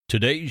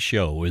Today's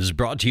show is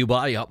brought to you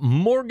by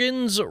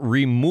Morgan's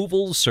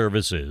Removal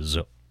Services.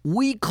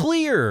 We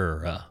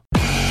clear.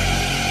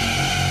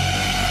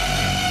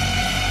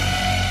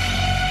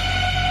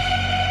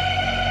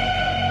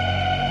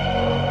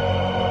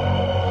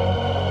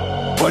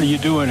 What are you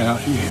doing out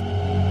here?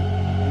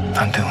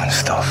 I'm doing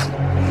stuff.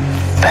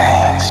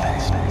 Thanks.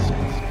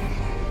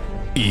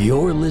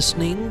 You're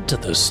listening to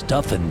the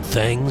Stuff and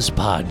Things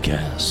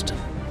podcast.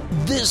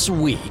 This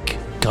week,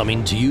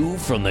 coming to you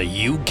from the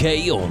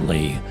UK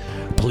only,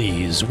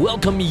 please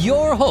welcome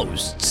your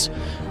hosts,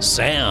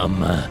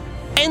 Sam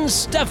and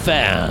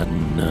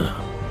Stefan.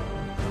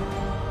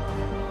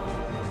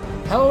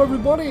 Hello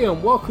everybody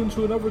and welcome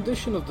to another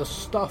edition of the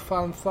Stuff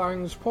and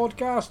Things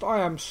podcast. I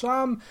am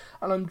Sam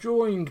and I'm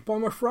joined by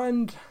my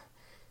friend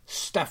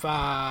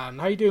Stefan.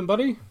 How you doing,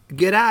 buddy?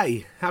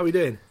 G'day, how we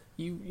doing?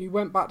 You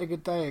went back to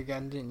Good Day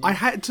again, didn't you? I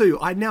had to.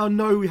 I now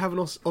know we have an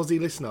Aussie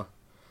listener.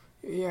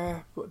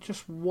 Yeah, but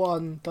just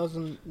one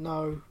doesn't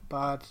know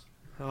bad,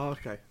 Oh,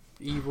 okay.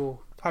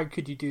 evil. How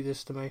could you do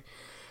this to me?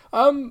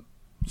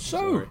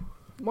 Sorry.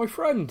 My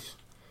friend,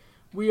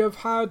 we have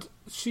had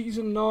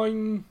Season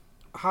 9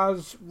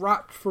 has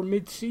wrapped for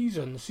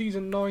mid-season.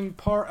 Season 9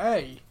 Part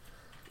A.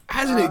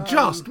 Hasn't it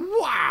just?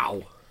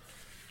 Wow!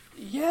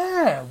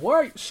 Yeah,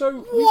 right.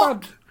 So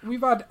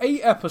we've had 8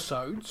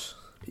 episodes.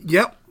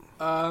 Yep.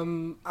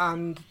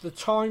 And the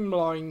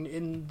timeline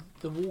in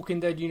the Walking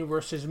Dead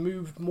universe has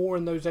moved more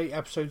in those 8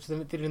 episodes than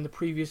it did in the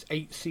previous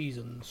 8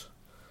 seasons.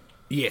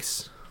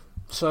 Yes.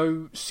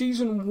 So,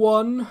 season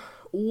 1,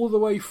 all the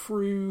way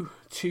through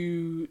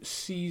to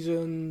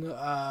season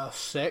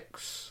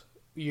 6,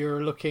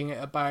 you're looking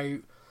at about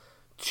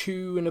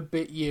 2 and a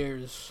bit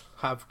years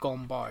have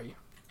gone by.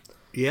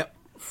 Yep.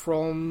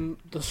 From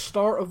the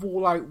start of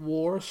All Out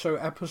War, so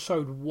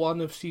episode 1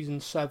 of season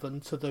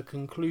 7, to the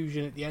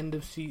conclusion at the end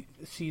of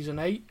season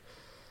 8.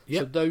 Yep.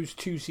 So those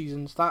 2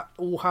 seasons, that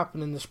all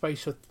happened in the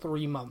space of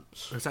 3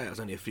 months. I'd say that was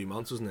only a few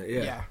months, wasn't it?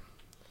 Yeah.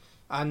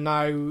 And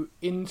now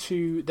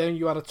then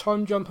you had a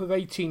time jump of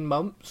 18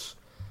 months,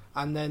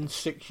 and then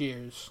 6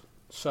 years.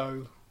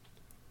 So,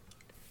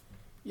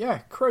 yeah,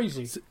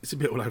 crazy. It's a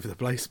bit all over the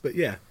place, but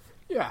yeah.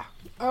 Yeah.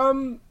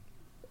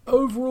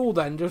 Overall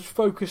then, just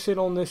focusing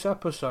on this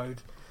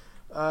episode,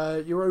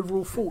 your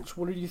overall thoughts,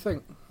 what did you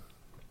think?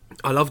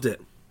 I loved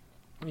it.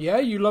 Yeah,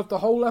 you loved the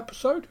whole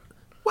episode?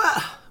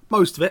 Well,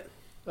 most of it.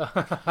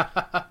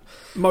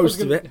 Most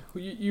of it.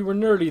 You were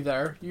nearly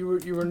there. You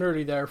were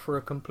nearly there for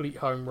a complete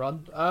home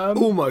run.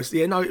 Almost,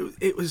 yeah. No,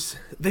 it was...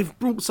 They've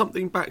brought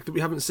something back that we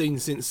haven't seen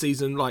since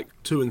season,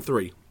 2 and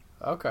 3.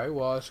 Okay,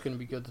 well, it's going to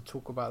be good to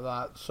talk about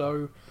that.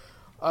 So,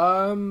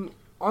 I'm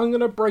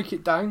going to break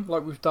it down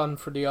like we've done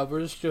for the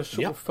others, just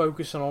sort of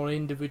focusing on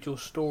individual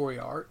story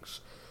arcs.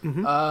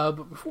 Mm-hmm.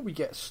 But before we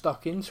get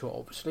stuck into it,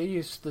 obviously,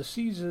 it's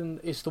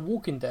The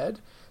Walking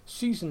Dead,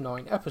 Season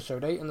 9,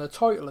 Episode 8, and the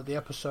title of the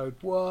episode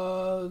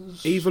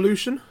was...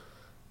 Evolution?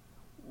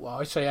 Well,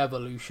 I say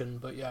Evolution,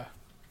 but yeah.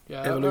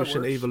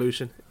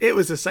 Evolution. It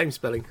was the same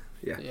spelling.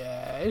 Yeah.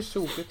 Yeah, it's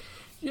all good.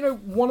 You know,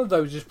 one of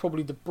those is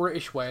probably the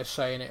British way of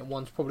saying it, and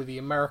one's probably the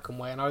American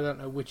way, and I don't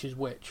know which is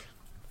which.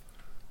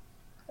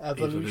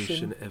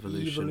 Evolution.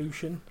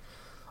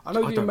 I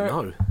don't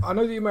know. I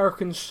know the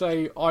Americans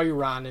say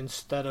Iran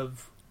instead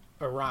of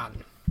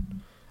Iran,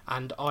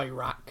 and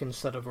Iraq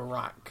instead of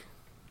Iraq.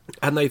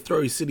 And they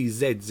throw silly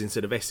Z's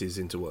instead of S's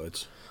into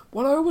words.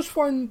 Well, I always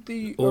find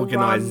the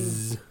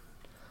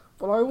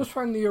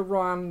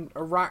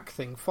Iran-Iraq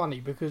thing funny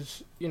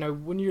because, you know,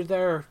 when you're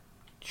there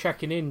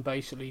checking in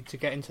basically to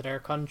get into their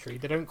country,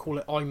 they don't call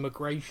it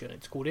immigration,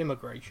 it's called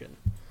immigration.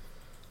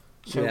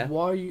 So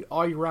why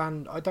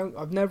Iran?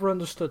 I've never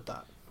understood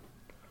that.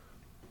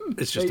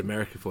 It's just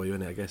America for you,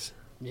 isn't it, I guess?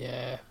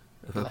 Yeah.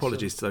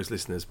 Apologies to those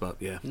listeners, but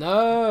yeah.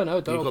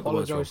 No, don't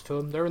apologise to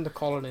them. They're in the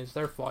colonies,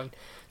 they're fine.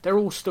 They're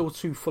all still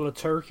too full of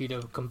turkey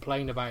to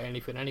complain about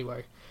anything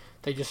anyway.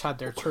 They just had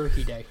their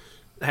turkey day.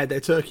 They had their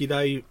turkey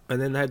day, and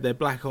then they had their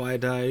black eye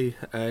day,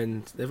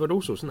 and they've had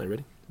all sorts, haven't they,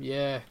 really?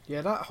 Yeah,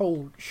 that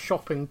whole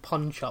shopping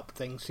punch-up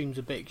thing seems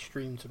a bit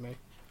extreme to me.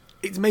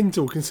 It's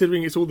mental,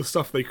 considering it's all the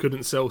stuff they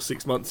couldn't sell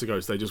 6 months ago,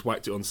 so they just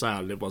whacked it on sale,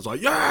 and everyone's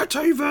like, yeah,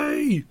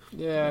 TV!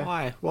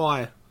 Yeah.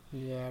 Why?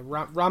 Yeah,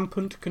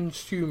 rampant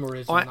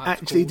consumerism. I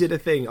actually did a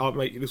thing,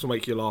 this will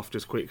make you laugh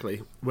just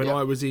quickly. When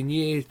I was in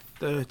year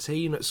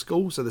 13 at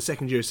school, so the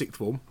second year of sixth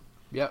form,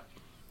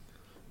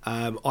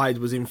 I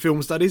was in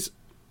film studies.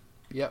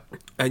 Yep.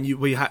 And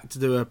we had to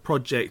do a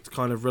project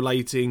kind of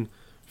relating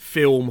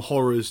film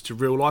horrors to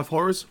real life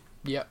horrors.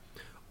 Yep.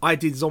 I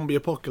did Zombie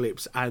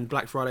Apocalypse and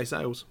Black Friday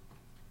Sales.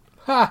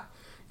 Ha!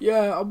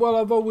 Yeah, well,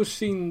 I've always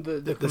seen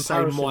the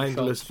same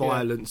mindless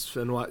violence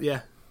and what,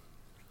 Yeah,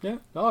 no,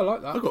 I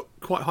like that. I got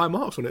quite high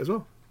marks on it as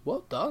well.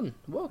 Well done.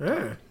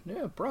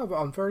 Yeah, bravo.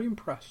 I'm very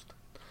impressed.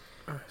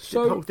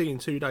 So, did the whole thing in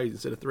 2 days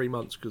instead of 3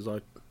 months because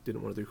I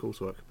didn't want to do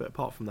coursework. But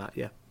apart from that,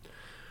 yeah.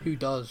 Who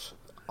does?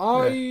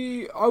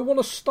 I want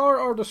to start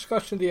our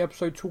discussion of the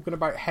episode talking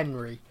about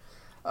Henry.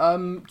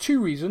 2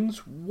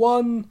 reasons.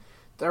 One,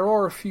 there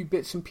are a few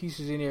bits and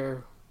pieces in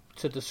here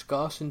to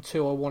discuss, and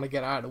 2, I want to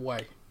get out of the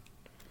way.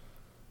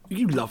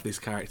 You love this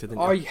character, don't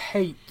you? I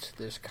hate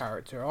this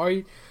character.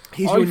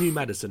 He's your new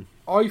Madison.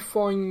 I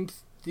find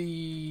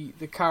the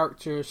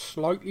character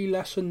slightly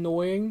less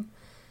annoying,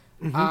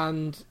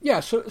 and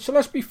so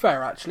let's be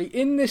fair. Actually,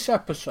 in this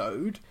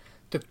episode,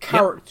 the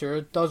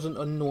character doesn't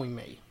annoy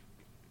me.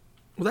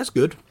 Well, that's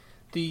good.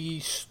 The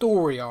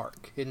story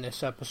arc in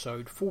this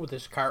episode for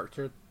this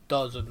character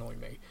does annoy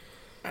me.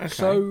 Okay.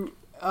 So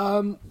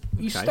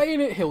he's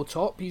staying at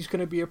Hilltop. He's going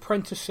to be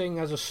apprenticing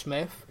as a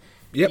smith.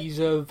 Yep. He's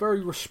a very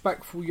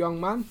respectful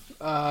young man.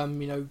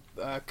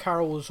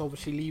 Carol's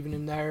obviously leaving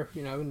him there,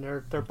 and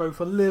they're both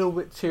a little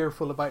bit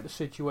tearful about the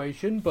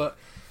situation, but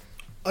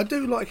I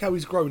do like how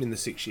he's grown in the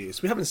 6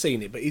 years. We haven't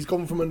seen it, but he's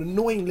gone from an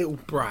annoying little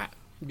brat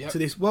to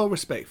this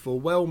well-respectful,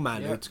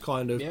 well-mannered,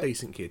 kind of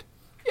decent kid.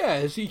 Yeah,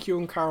 Ezekiel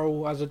and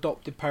Carol, as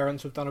adopted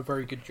parents, have done a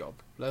very good job.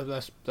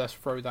 Let's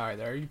throw that out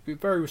there. He's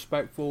very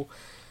respectful,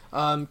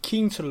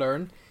 keen to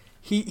learn.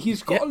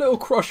 He's got a little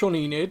crush on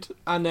Enid,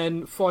 and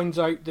then finds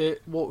out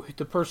that what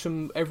the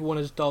person everyone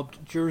has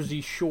dubbed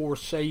Jersey Shore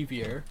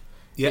Savior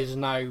is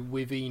now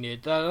with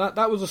Enid.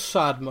 That was a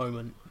sad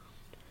moment.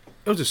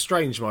 It was a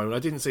strange moment. I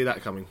didn't see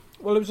that coming.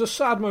 Well, it was a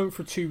sad moment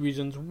for two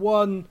reasons.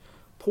 One,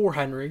 poor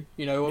Henry.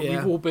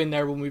 We've all been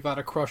there when we've had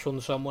a crush on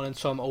someone and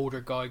some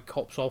older guy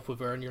cops off with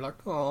her, and you're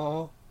like,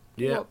 "Aw,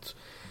 what?"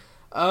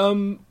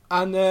 And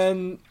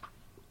then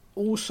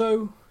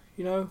also,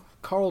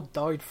 Carl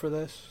died for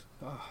this.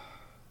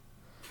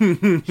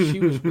 She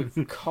was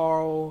with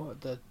Carl,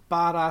 the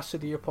badass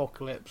of the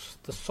apocalypse,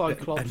 the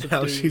Cyclops and of now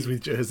Doom. she's with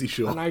Jersey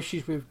Shore. And now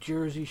she's with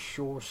Jersey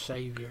Shore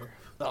Savior.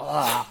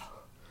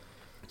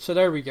 So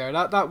there we go.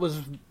 That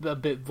was a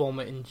bit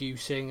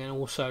vomit-inducing, and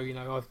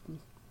also,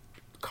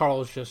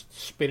 Carl's just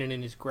spinning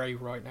in his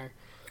grave right now.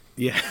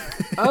 Yeah.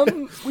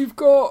 I've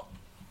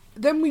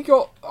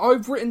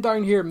written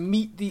down here,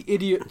 meet the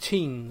idiot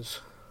teens.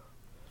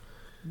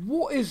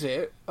 What is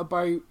it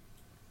about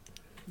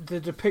the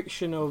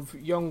depiction of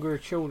younger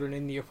children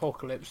in the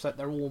apocalypse that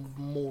they're all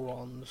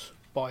morons,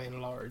 by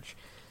and large?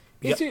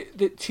 Is it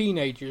that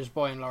teenagers,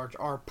 by and large,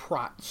 are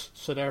prats,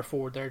 so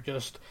therefore they're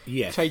just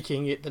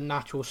taking it the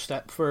natural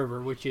step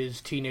further, which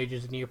is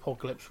teenagers in the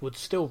apocalypse would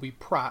still be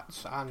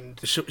prats, and...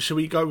 Shall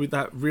we go with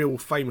that real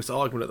famous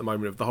argument at the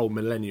moment of the whole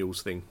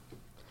millennials thing?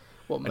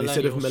 What, and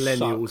instead of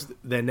millennials, suck?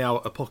 They're now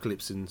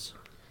apocalypsans.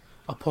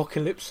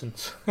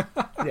 Apocalypsans.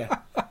 Yeah.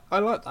 I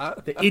like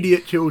that. The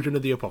idiot children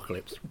of the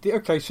apocalypse.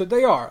 Okay, so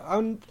they are.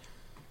 And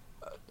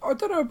I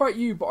don't know about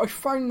you, but I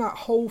found that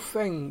whole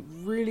thing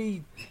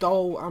really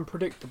dull and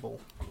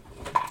predictable.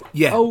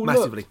 Yeah,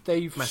 massively. Look,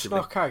 they've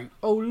snuck out.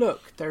 Oh,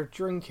 look, they're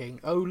drinking.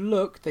 Oh,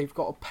 look, they've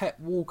got a pet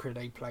walker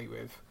they play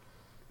with.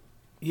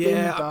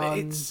 Yeah,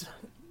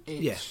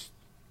 it's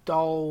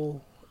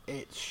dull.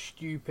 It's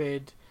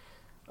stupid.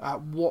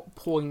 At what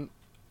point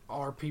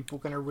are people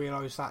going to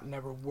realise that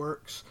never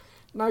works?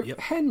 Now,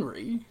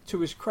 Henry,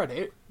 to his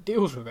credit,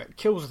 deals with it,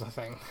 kills the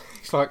thing.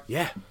 He's like,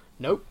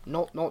 nope,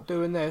 not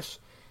doing this.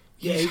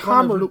 He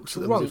kind of looks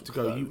at them as if to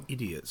go, "You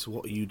idiots,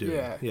 what are you doing?"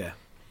 Yeah.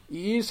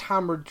 He is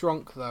hammered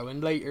drunk though,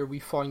 and later we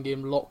find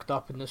him locked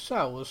up in the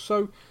cells.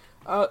 So,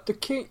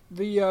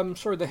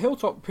 the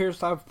Hilltop appears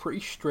to have pretty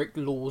strict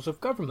laws of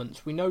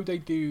governments. We know they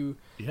do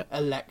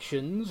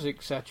elections,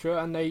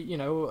 etc. And they,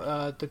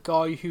 the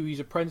guy who he's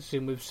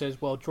apprenticing with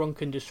says, "Well,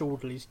 drunk and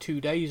disorderly is 2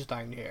 days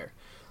down here."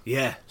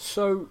 Yeah.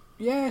 So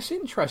it's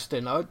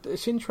interesting.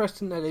 It's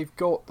interesting that they've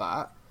got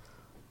that.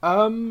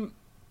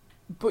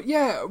 But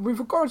yeah, with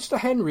regards to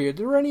Henry, are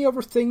there any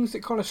other things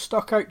that kind of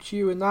stuck out to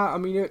you in that? I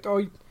mean,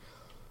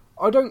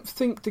 I don't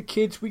think the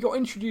kids, we got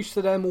introduced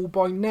to them all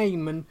by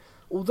name, and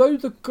although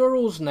the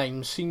girls'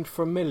 names seemed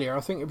familiar,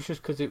 I think it was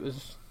just because it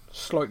was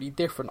slightly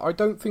different. I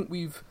don't think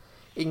we've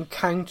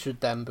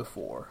encountered them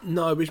before.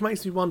 No, which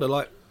makes me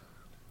wonder,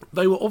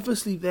 they were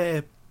obviously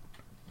there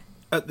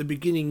at the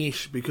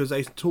beginning-ish because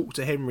they talked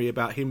to Henry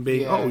about him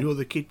being, you're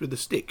the kid with the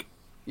stick.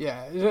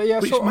 Yeah.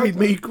 Which made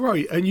me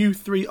great, and you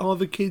three are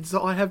the kids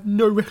that I have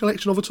no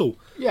recollection of at all.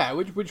 Yeah,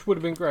 which would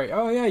have been great.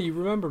 Oh yeah, you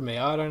remember me.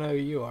 I don't know who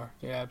you are.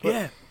 Yeah,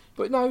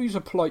 but no, he's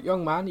a polite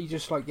young man. He's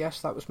just like,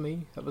 yes, that was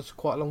me. That was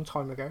quite a long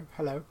time ago.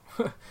 Hello.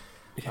 But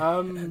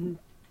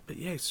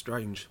yeah, it's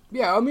strange.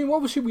 Yeah, I mean,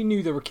 obviously we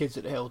knew there were kids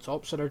at the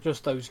Hilltop, so they're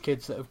just those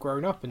kids that have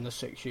grown up in the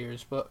 6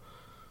 years. But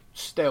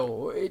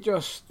still, it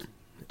just...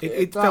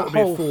 It felt a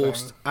bit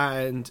forced,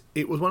 and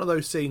it was one of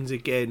those scenes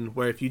again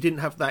where if you didn't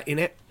have that in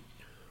it,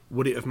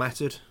 would it have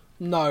mattered?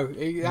 No,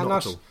 Not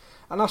at all.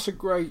 And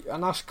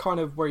that's kind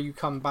of where you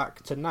come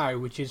back to now,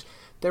 which is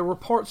there were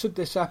parts of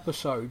this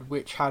episode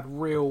which had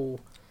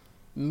real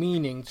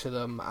meaning to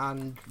them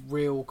and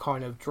real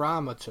kind of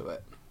drama to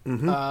it.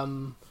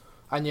 Mm-hmm.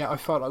 And yet I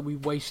felt like we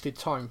wasted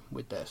time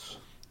with this.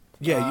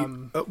 Yeah,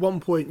 at one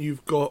point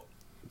you've got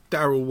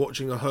Daryl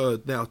watching a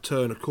herd now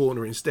turn a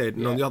corner instead,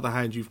 and on the other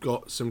hand you've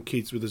got some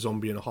kids with a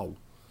zombie in a hole.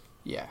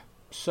 Yeah.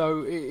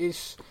 So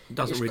it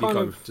doesn't really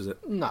go, does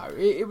it? No,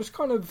 it was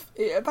kind of...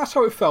 that's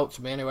how it felt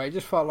to me anyway. It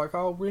just felt like,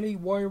 oh, really?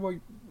 Why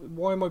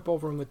am I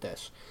bothering with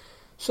this?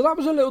 So that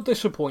was a little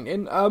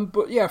disappointing.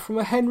 But yeah, from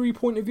a Henry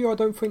point of view, I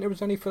don't think there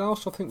was anything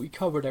else. I think we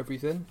covered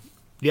everything.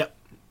 Yep.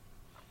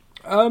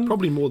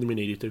 Probably more than we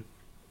needed to.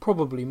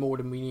 Probably more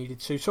than we needed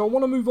to. So I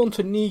want to move on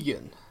to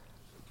Negan.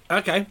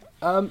 Okay.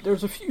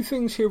 There's a few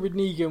things here with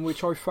Negan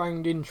which I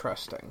found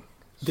interesting.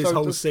 This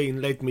whole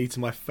scene led me to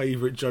my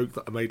favourite joke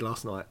that I made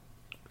last night.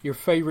 Your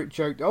favourite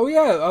joke? Oh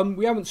yeah,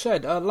 we haven't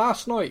said.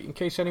 Last night, in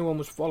case anyone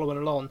was following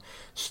along,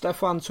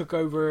 Stefan took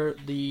over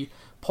the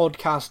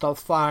Podcast of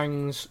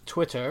Thangs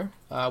Twitter,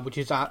 which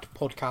is at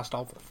Podcast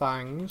of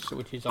Thangs,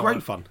 which is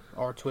great fun.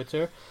 Our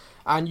Twitter,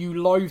 and you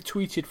live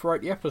tweeted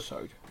throughout the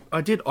episode.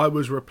 I did. I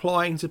was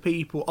replying to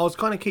people. I was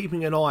kind of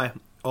keeping an eye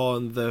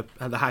on the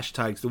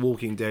hashtags, The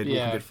Walking Dead,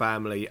 Walking Dead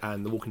Family,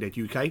 and The Walking Dead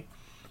UK.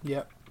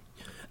 Yep.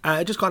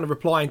 Just kind of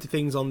replying to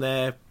things on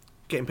there,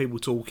 getting people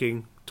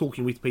talking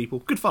with people.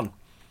 Good fun.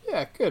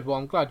 Yeah, good. Well,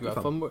 I'm glad you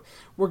had fun.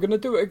 We're going to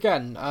do it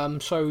again.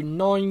 So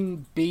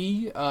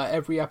 9B,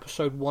 every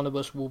episode one of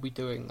us will be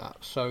doing that.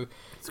 So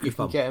you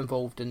can get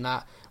involved in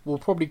that. We'll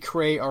probably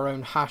create our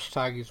own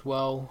hashtag as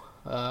well.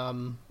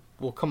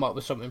 We'll come up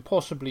with something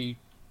possibly...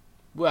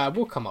 Well,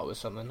 we'll come up with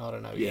something. I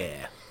don't know.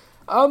 Yeah.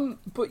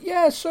 But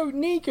yeah, so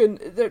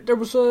Negan, there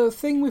was a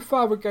thing with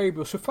Father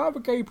Gabriel. So Father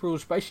Gabriel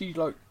was basically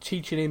like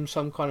teaching him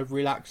some kind of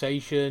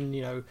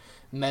relaxation,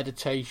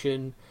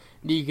 meditation.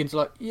 Negan's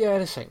like, yeah,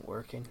 this ain't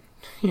working.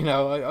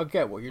 I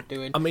get what you're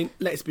doing. I mean,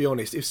 let's be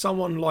honest. If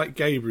someone like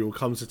Gabriel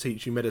comes to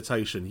teach you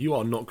meditation, you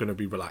are not going to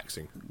be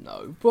relaxing.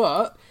 No,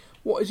 but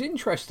what is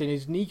interesting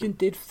is Negan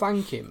did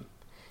thank him.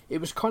 It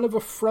was kind of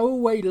a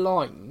throwaway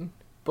line,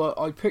 but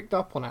I picked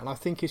up on it, and I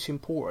think it's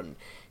important.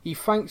 He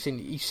thanks him.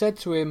 He said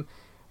to him,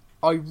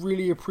 I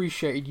really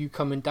appreciated you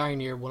coming down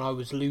here when I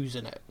was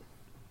losing it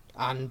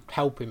and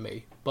helping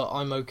me, but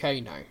I'm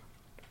okay now.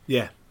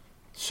 Yeah.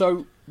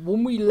 So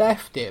when we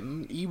left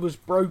him, he was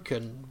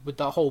broken with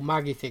that whole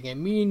Maggie thing,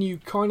 and me and you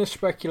kind of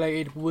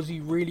speculated, was he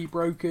really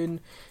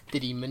broken?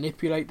 Did he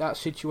manipulate that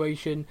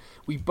situation?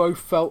 We both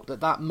felt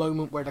that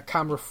moment where the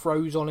camera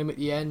froze on him at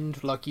the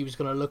end, like he was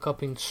going to look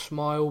up and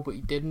smile, but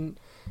he didn't.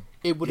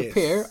 It would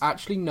appear,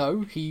 actually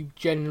no, he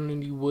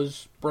genuinely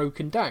was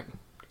broken down.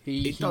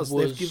 They've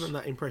given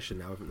that impression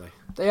now, haven't they?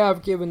 They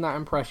have given that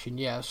impression,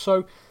 yeah.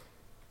 So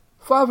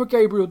Father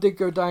Gabriel did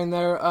go down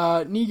there.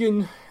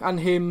 Negan and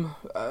him,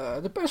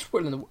 the best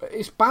will in the world.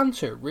 It's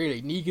banter,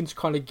 really. Negan's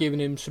kind of giving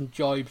him some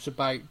jibes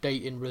about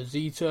dating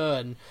Rosita,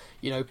 and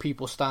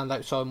people stand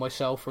outside my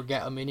cell,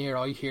 forget I'm in here.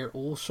 I hear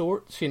all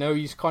sorts.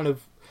 He's kind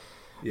of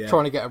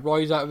trying to get a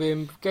rise out of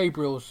him.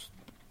 Gabriel's,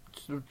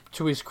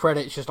 to his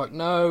credit, it's just like,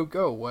 no,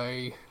 go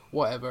away,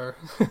 whatever.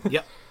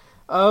 Yep.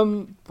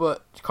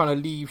 But kind of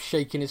leaves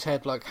shaking his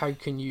head like, how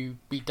can you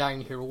be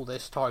down here all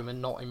this time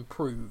and not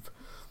improve?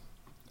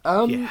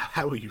 How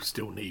are you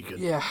still Negan?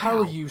 Yeah, how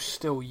are you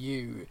still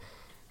you?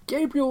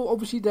 Gabriel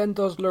obviously then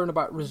does learn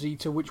about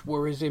Rosita, which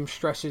worries him,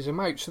 stresses him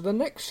out. So the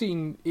next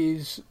scene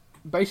is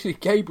basically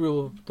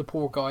Gabriel, the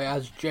poor guy,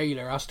 as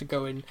jailer, has to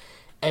go and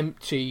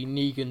empty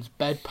Negan's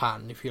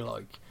bedpan, if you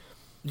like.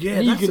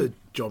 Yeah, that's a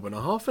job and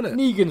a half, isn't it?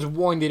 Negan's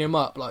winding him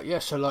up,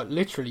 like, so like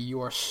literally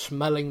you are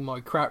smelling my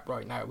crap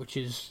right now, which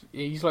is,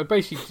 he's like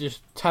basically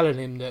just telling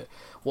him that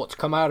what's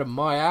come out of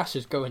my ass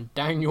is going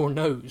down your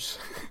nose.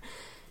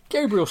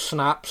 Gabriel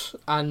snaps,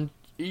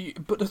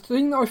 but the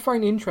thing that I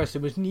find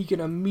interesting was Negan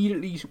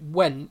immediately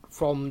went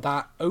from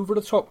that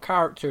over-the-top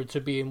character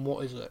to being,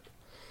 what is it?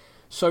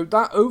 So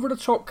that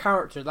over-the-top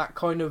character, that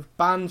kind of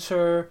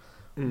banter,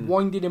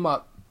 winding him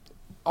up,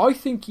 I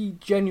think he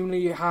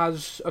genuinely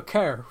has a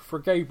care for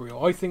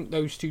Gabriel. I think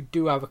those two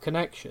do have a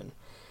connection.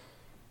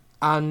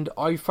 And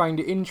I find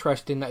it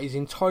interesting that his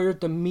entire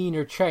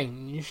demeanour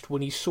changed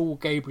when he saw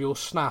Gabriel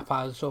snap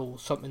as, oh,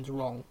 something's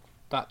wrong.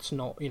 That's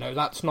not,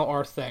 that's not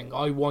our thing.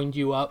 I wind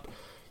you up,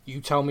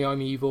 you tell me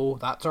I'm evil,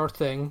 that's our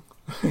thing.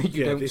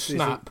 You don't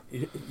snap.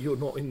 You're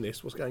not in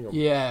this, what's going on?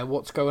 Yeah,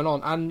 what's going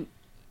on? And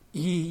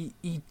he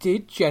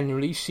did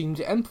genuinely seem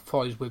to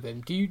empathise with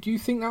him. Do you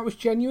think that was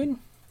genuine?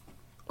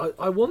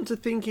 I want to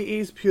think it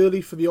is purely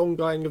for the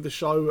ongoing of the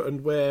show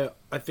and where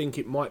I think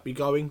it might be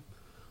going.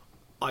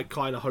 I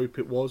kind of hope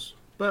it was.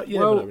 But you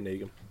never know with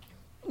Negan.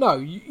 No,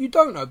 you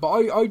don't know,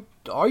 but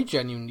I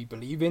genuinely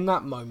believe in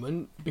that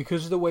moment,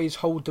 because of the way his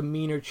whole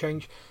demeanour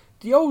changed.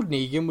 The old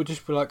Negan would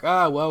just be like,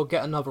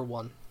 get another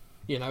one,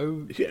 Yeah,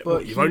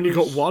 but you've only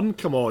got one?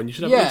 Come on, you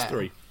should have at least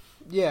three.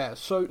 Yeah,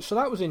 so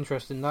that was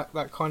interesting,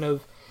 that kind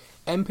of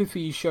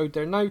empathy he showed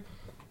there. Now,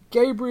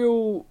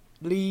 Gabriel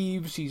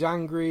leaves, he's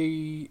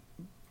angry.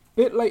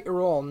 Bit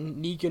later on,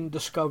 Negan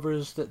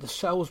discovers that the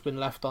cell's been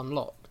left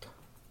unlocked.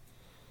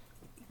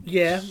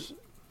 Yeah.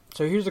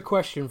 So here's a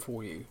question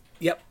for you.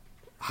 Yep.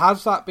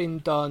 Has that been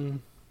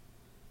done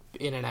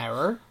in an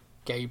error,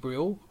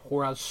 Gabriel,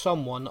 or has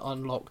someone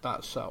unlocked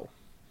that cell?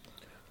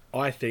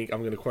 I think,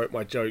 I'm going to quote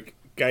my joke,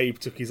 Gabe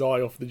took his eye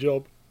off the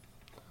job.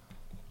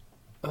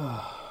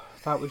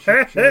 That was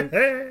your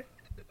joke.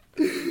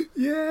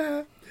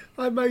 Yeah,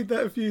 I made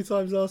that a few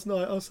times last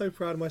night. I was so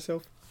proud of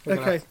myself.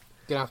 Okay.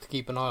 Gonna have to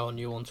keep an eye on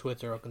you on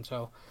Twitter, I can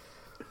tell.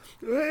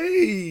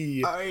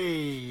 Hey!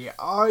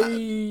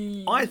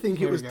 I think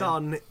it was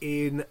done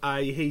in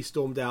a he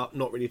stormed out,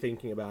 not really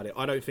thinking about it.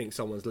 I don't think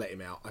someone's let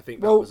him out. I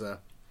think that was a...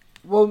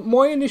 Well,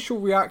 my initial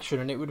reaction,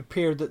 and it would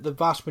appear that the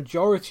vast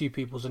majority of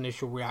people's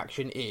initial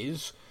reaction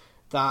is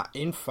that,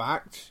 in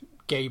fact,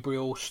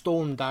 Gabriel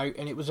stormed out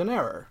and it was an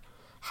error.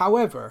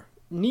 However,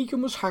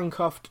 Negan was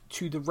handcuffed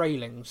to the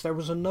railings. There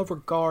was another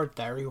guard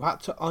there who had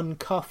to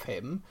uncuff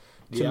him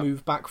to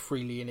move back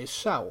freely in his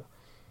cell.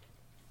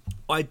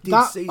 I did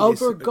that see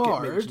other this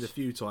guard, get mentioned a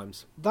few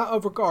times. That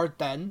other guard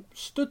then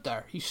stood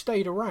there. He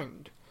stayed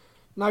around.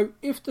 Now,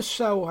 if the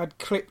cell had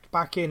clipped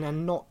back in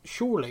and not,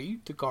 surely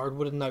the guard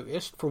would have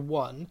noticed, for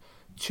one.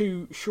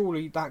 Two,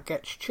 surely that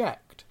gets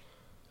checked.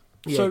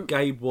 Yeah, so,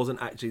 Gabe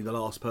wasn't actually the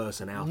last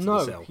person out of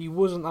the cell. No, he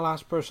wasn't the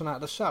last person out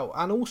of the cell.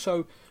 And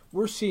also,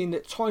 we're seeing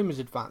that time has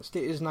advanced.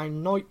 It is now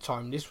night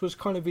time. This was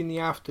kind of in the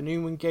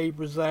afternoon when Gabe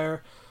was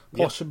there,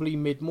 possibly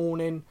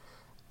mid-morning.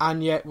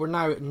 And yet we're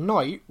now at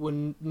night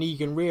when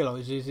Negan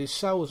realises his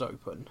cell's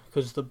open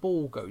because the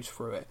ball goes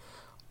through it.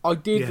 I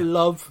did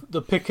love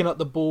the picking up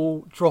the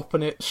ball,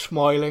 dropping it,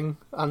 smiling,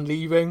 and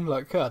leaving.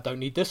 Like, I don't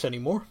need this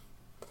anymore.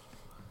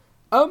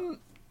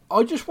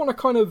 I just want to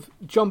kind of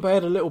jump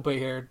ahead a little bit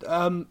here.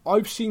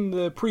 I've seen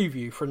the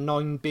preview for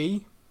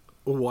 9B.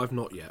 Oh, I've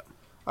not yet.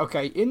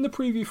 Okay, in the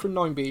preview for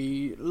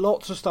 9B,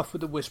 lots of stuff with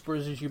the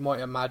Whisperers, as you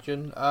might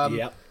imagine.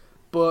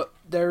 But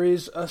there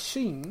is a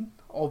scene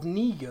of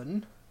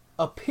Negan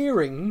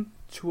appearing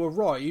to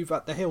arrive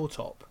at the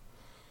hilltop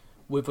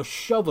with a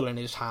shovel in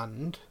his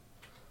hand,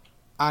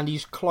 and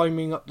he's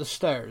climbing up the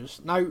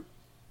stairs. Now,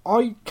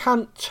 I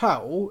can't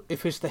tell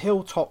if it's the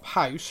hilltop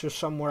house or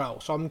somewhere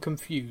else. I'm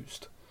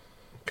confused.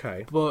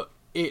 Okay. But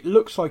it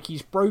looks like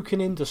he's broken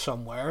into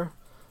somewhere,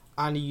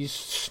 and he's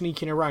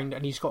sneaking around,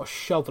 and he's got a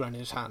shovel in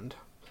his hand.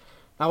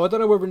 Now, I don't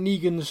know whether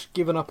Negan's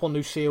given up on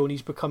Lucille and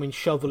he's becoming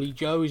Shovelly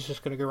Joe. He's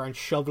just going to go around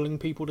shoveling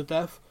people to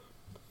death.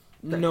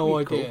 No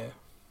idea. Cool.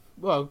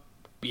 Well,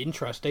 be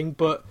interesting,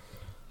 but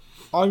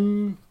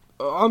I'm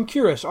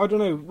curious. I don't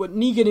know.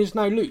 Negan is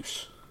now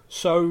loose.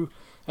 So,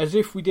 as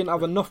if we didn't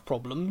have enough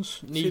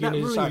problems, Negan is out. That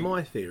ruins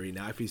my theory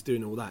now if he's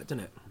doing all that,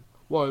 doesn't it?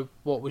 Well,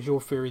 what was your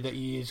theory, that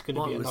he is going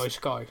to be a nice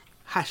guy?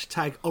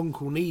 Hashtag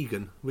Uncle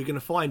Negan. We're going to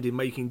find him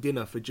making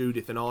dinner for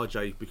Judith and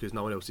RJ because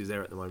no one else is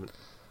there at the moment.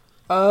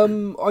 I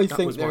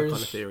think there's kind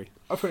of theory.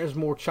 I think there's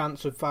more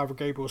chance of Father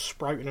Gabriel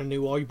sprouting a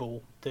new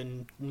eyeball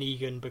than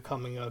Negan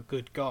becoming a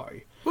good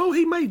guy. Well,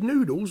 he made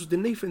noodles,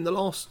 didn't he, in the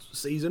last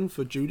season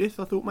for Judith?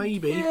 I thought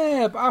maybe.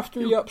 Yeah, but after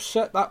he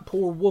upset that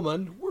poor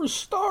woman, we're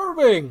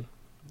starving.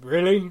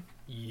 Really?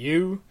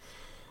 You?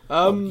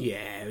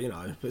 Yeah, you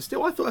know. But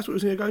still, I thought that's what he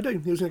was going to go do.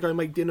 He was going to go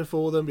make dinner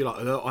for them, be like,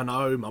 I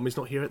know, Mummy's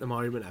not here at the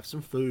moment, have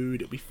some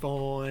food, it'll be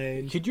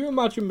fine. Could you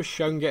imagine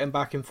Michonne getting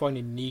back and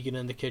finding Negan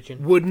in the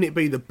kitchen? Wouldn't it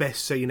be the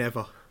best scene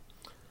ever?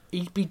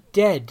 He'd be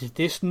dead.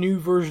 This new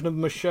version of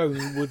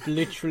Michonne would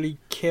literally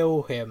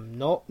kill him.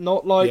 Not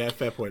like, yeah,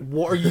 fair point.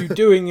 What are you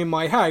doing in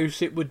my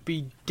house? It would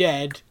be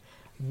dead.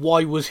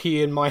 Why was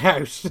he in my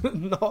house? Just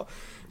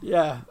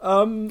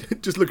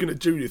looking at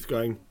Judith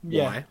going,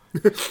 why?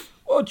 Yeah.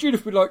 Well,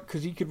 Judith would like,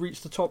 because he could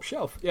reach the top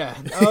shelf. Yeah.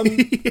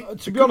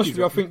 To be honest with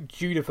you, I think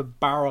Judith would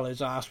barrel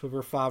his ass with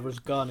her father's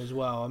gun as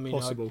well. I mean,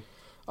 possible.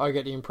 I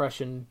get the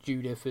impression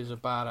Judith is a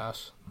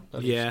badass.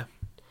 Yeah.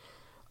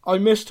 I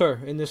missed her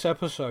in this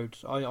episode.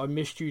 I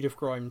missed Judith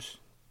Grimes.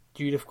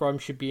 Judith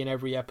Grimes should be in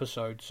every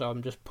episode, so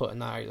I'm just putting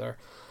that out there.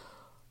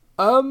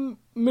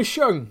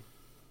 Michonne.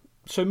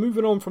 So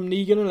moving on from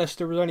Negan, unless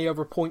there was any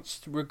other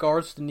points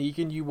regards to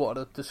Negan you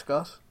wanted to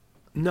discuss.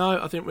 No,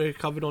 I think we're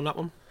covered on that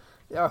one.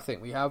 Yeah, I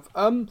think we have.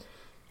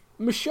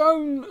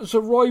 Michonne's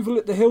arrival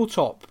at the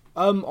hilltop.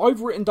 I've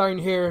written down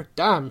here,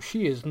 damn,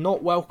 she is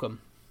not welcome.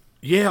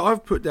 Yeah,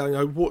 I've put down,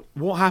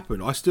 what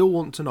happened. I still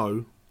want to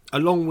know,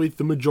 along with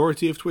the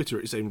majority of Twitter,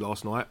 it seemed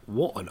last night,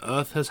 what on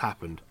earth has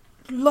happened?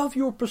 Love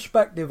your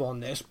perspective on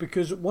this,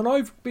 because when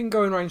I've been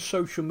going around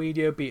social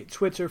media, be it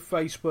Twitter,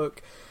 Facebook,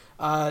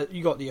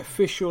 you got the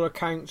official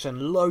accounts and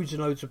loads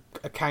of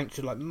accounts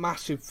with like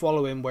massive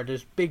following where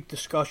there's big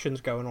discussions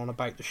going on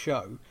about the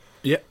show.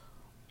 Yeah.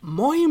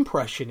 My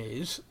impression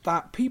is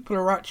that people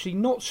are actually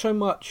not so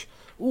much,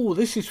 oh,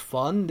 this is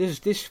fun, there's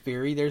this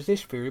theory,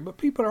 but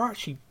people are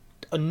actually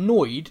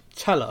annoyed,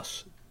 tell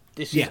us,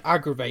 this is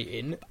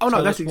aggravating. Oh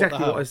no, that's exactly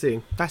what I'm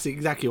saying. That's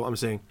exactly what I'm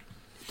saying.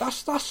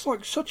 That's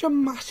like such a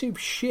massive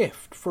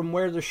shift from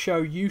where the show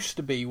used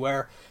to be,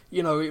 where,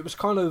 you know, it was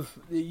kind of,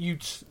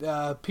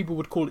 people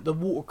would call it the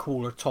water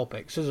cooler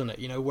topics, isn't it?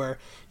 You know, where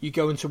you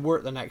go into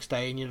work the next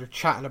day and you're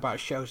chatting about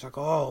shows like,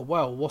 oh,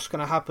 well, what's going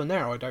to happen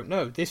there? I don't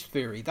know. This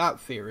theory, that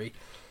theory.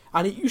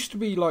 And it used to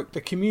be like the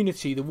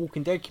community, the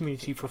Walking Dead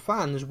community for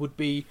fans would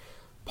be,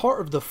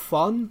 part of the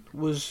fun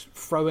was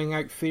throwing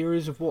out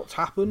theories of what's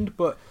happened,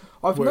 but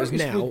I've noticed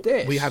now, with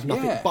this, we have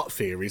nothing but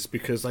theories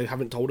because they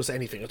haven't told us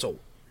anything at all.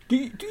 Do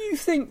you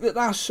think that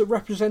that's a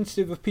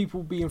representative of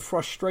people being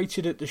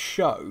frustrated at the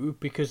show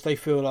because they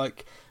feel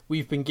like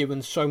we've been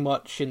given so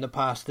much in the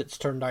past that's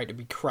turned out to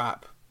be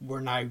crap? We're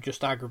now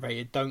just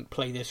aggravated. Don't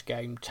play this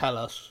game. Tell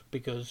us,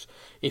 because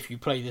if you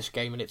play this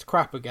game and it's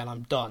crap again,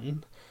 I'm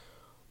done.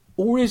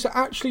 Or is it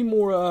actually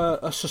more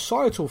a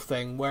societal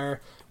thing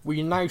where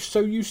we're now so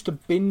used to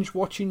binge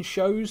watching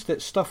shows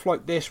that stuff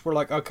like this, we're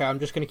like, okay, I'm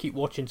just going to keep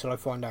watching till I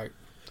find out.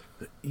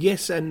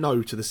 Yes and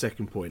no to the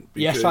second point.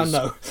 Yes and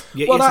no.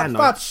 Yeah, well, yes and no.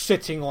 That's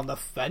sitting on the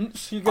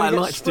fence. You're I going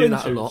to like to do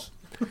that a lot.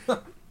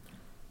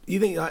 You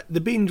think like,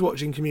 the binge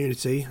watching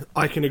community,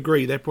 I can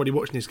agree, they're probably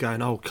watching this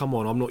going, oh, come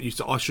on, I'm not used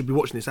to, I should be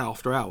watching this hour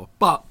after hour.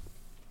 But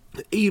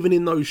even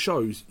in those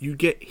shows, you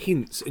get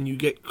hints and you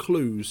get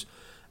clues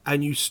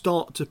and you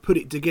start to put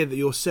it together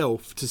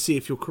yourself to see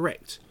if you're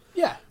correct.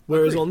 Yeah.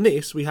 Whereas on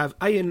this, we have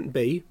A and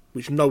B,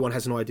 which no one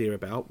has an idea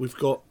about. We've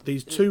got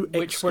these two X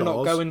which scars. we're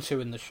not going to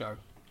in the show.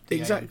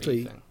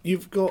 Exactly.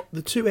 You've got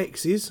the two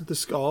X's, the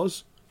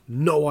scars,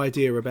 no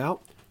idea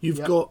about.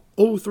 You've got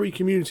all three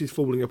communities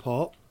falling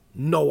apart,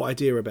 no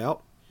idea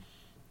about.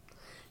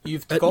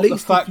 You've got the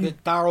fact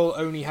that Daryl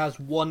only has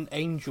one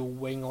angel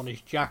wing on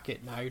his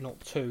jacket now,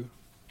 not two.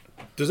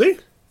 Does he?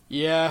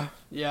 Yeah.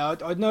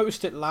 I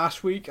noticed it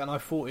last week, and I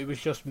thought it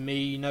was just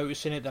me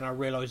noticing it. Then I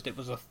realised it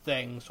was a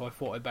thing, so I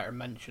thought I'd better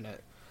mention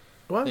it.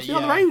 Well, it's the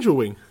other angel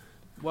wing.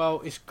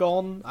 Well, it's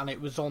gone, and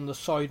it was on the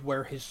side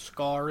where his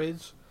scar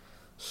is.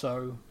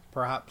 So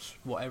perhaps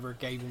whatever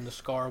gave him the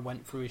scar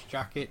went through his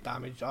jacket,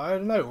 damaged. I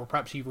don't know, or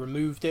perhaps he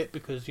removed it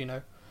because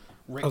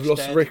Rick's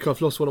dead. Rick.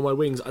 I've lost one of my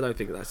wings. I don't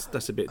think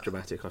that's a bit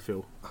dramatic. I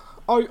feel.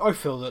 I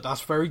feel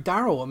that's very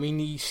Daryl. I mean,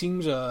 he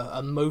seems a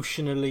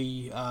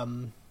emotionally,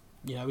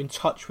 in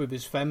touch with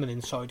his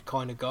feminine side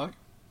kind of guy.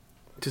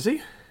 Does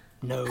he?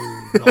 No,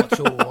 not at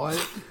all.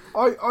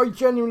 I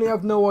genuinely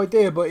have no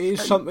idea, but it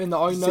is something that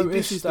I noticed.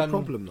 This is the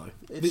problem, though.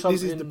 This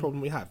is the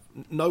problem we have.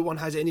 No one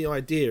has any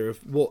idea of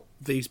what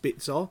these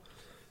bits are.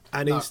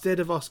 And instead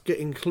of us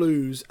getting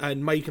clues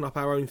and making up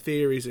our own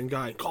theories and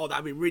going, God,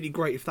 that'd be really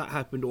great if that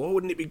happened, or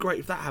wouldn't it be great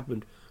if that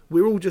happened?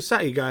 We're all just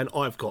sat here going,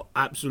 I've got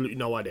absolutely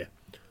no idea.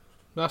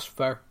 That's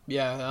fair,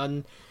 yeah,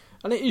 and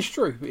it is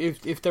true.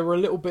 If there were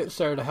little bits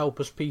there to help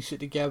us piece it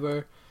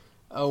together,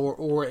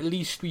 or at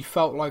least we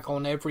felt like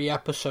on every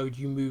episode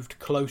you moved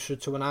closer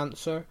to an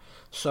answer.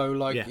 So,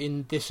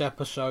 in this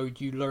episode,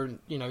 you learned,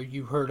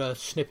 you heard a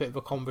snippet of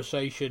a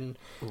conversation.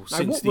 Well,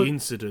 since the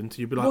incident,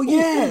 you'd be like,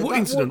 what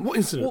incident? What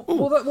incident?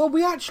 Well,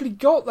 we actually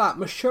got that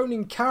Michonne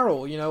and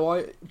Carol,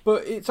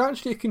 but it's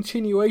actually a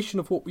continuation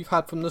of what we've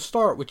had from the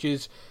start, which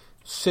is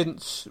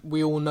since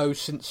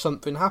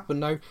something happened.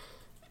 Now,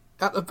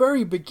 at the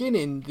very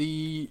beginning,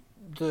 the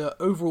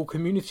overall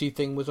community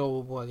thing was,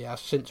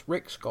 since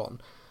Rick's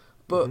gone.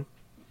 But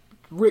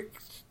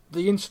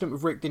the incident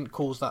with Rick didn't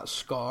cause that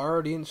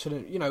scar. The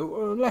incident,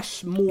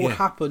 unless more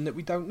happened that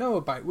we don't know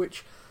about,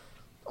 which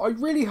I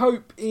really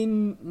hope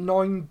in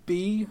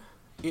 9B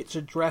it's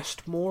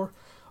addressed more.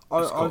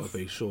 It's got to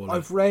be, surely.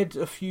 I've read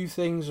a few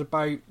things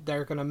about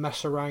they're going to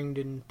mess around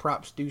and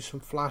perhaps do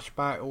some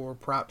flashback or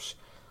perhaps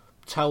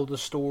tell the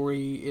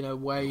story in a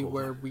way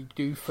where we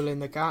do fill in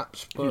the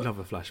gaps. But you love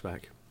a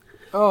flashback.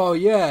 Oh,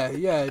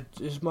 yeah,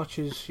 as much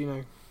as,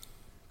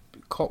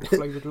 cock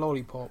flavoured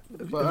lollipop.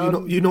 But,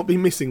 have you not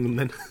been missing them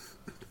then?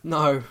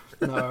 No,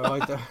 I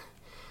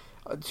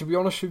don't. To be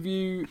honest with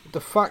you,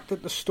 the fact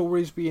that the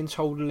story is being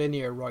told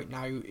linear right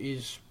now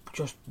is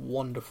just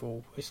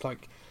wonderful. It's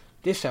like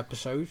this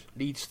episode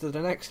leads to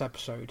the next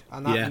episode,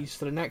 and that leads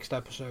to the next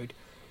episode.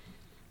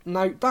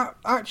 Now, that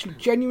actually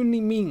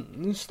genuinely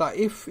means that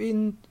if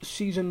in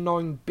Season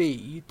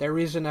 9B there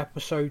is an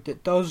episode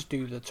that does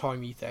do the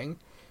timey thing,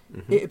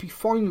 it'd be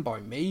fine by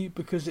me,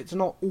 because it's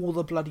not all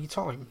the bloody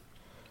time.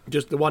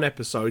 Just the one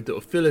episode that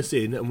will fill us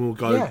in and we'll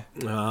go,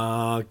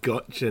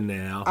 gotcha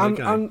now.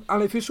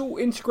 And if it's all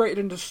integrated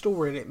into the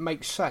story and it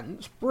makes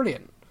sense,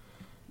 brilliant.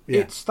 Yeah.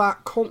 It's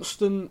that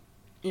constant,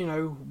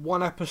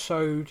 one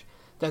episode,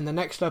 then the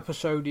next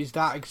episode is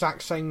that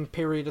exact same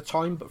period of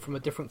time, but from a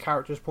different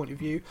character's point of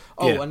view.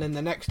 And then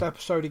the next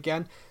episode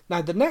again.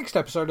 Now, the next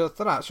episode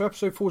after that, so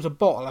episode 4 is a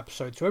bottle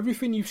episode, so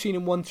everything you've seen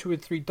in 1, 2,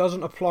 and 3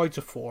 doesn't apply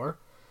to 4.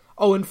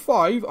 And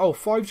 5,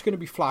 5's going to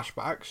be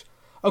flashbacks.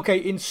 Okay,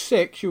 in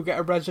 6, you'll get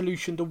a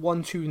resolution to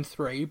 1, 2, and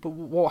 3, but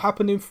what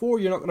happened in 4,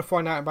 you're not going to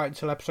find out about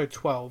until episode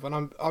 12.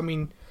 And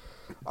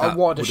I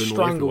wanted to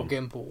strangle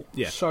Gimple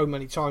so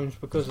many times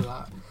because of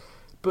that.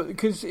 But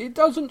because it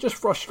doesn't just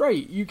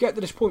frustrate, you get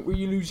to this point where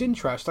you lose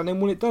interest, and then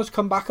when it does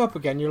come back up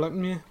again, you're like,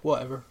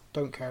 whatever,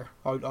 don't care,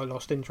 I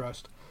lost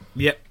interest.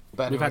 Yep,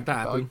 but anyway, we've had that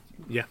happen.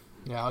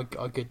 I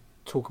could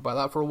talk about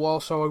that for a while,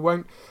 so I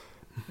won't.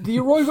 The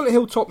arrival at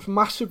Hilltop's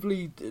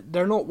massively,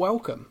 they're not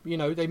welcome.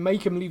 They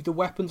make him leave the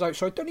weapons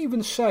outside. Don't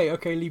even say,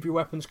 okay, leave your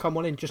weapons, come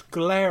on in. Just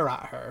glare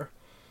at her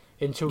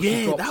until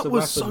she drops the weapons. Yeah, that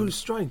was so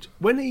strange.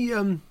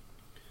 When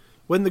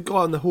when the guy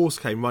on the horse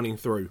came running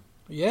through.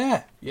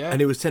 Yeah. And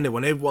it was tender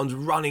when everyone's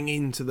running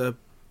into the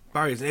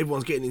barriers and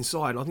everyone's getting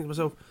inside. And I think to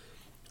myself,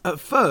 at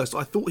first,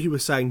 I thought he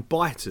was saying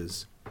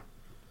biters.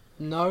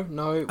 No,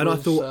 and I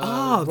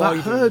thought, that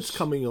herd's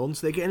coming on,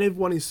 so they're getting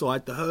everyone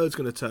inside, the herd's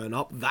going to turn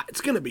up,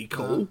 that's going to be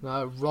cool.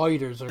 No,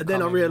 riders are And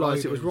then I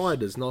realised it was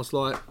riders, and I was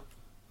like,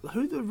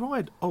 who the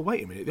ride? Oh,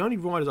 wait a minute, the only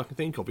riders I can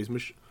think of is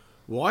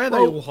Why are they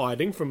all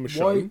hiding from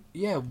Michonne?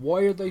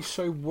 Why are they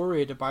so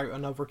worried about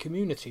another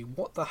community?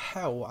 What the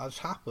hell has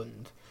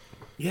happened?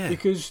 Yeah.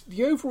 Because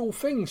the overall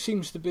thing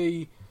seems to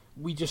be,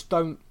 we just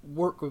don't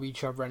work with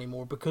each other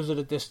anymore because of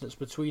the distance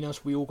between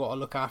us. We all got to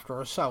look after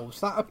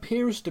ourselves. That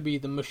appears to be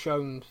the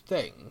Michonne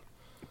thing.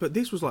 But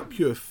this was like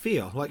pure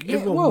fear. Like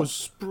everyone was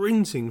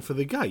sprinting for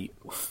the gate.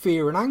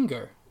 Fear and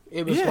anger.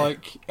 It was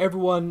like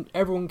everyone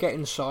get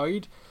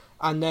inside,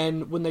 and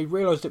then when they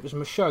realised it was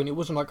Michonne, it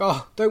wasn't like,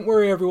 oh, don't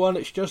worry everyone,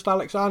 it's just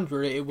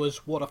Alexandra. It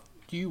was, what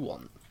do you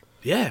want?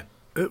 Yeah,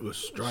 it was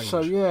strange.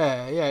 So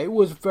yeah, it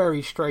was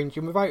very strange,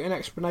 and without an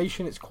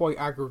explanation, it's quite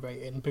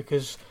aggravating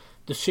because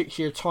the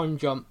 6-year time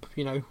jump,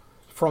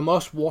 from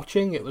us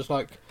watching, it was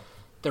like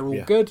they're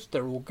all good,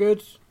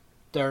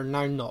 they're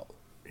now not.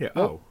 Yeah.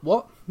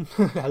 What?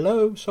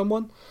 Hello,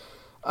 someone.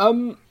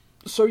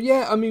 So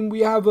yeah, I mean,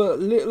 we have a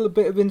little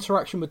bit of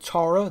interaction with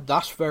Tara.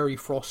 That's very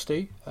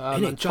Frosty.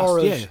 And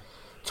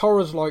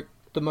Tara's like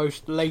the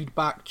most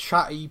laid-back,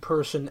 chatty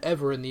person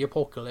ever in the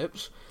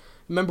apocalypse.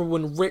 Remember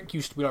when Rick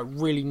used to be like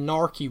really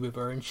narky with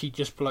her, and she'd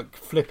just like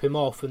flip him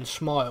off and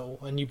smile,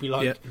 and you'd be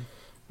like,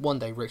 one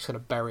day Rick's gonna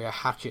bury a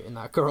hatchet in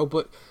that girl.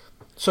 But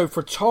so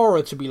for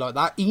Tara to be like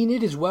that,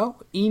 Enid as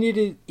well.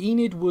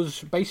 Enid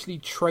was basically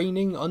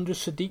training under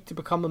Sadiq to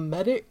become a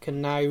medic,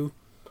 and now.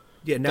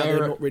 Yeah, now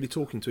they're not really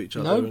talking to each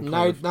other.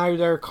 No, now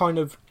they're kind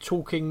of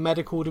talking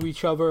medical to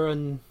each other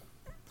and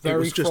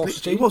very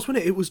Frosty. It was,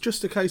 wasn't it? It was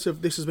just a case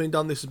of this has been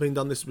done, this has been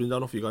done, this has been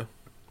done, off you go.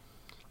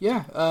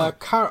 Yeah,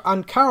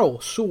 and Carol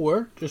saw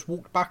her, just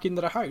walked back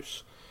into the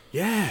house.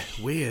 Yeah,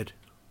 weird.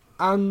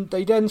 And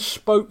they then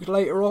spoke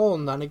later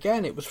on, and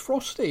again, it was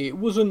Frosty. It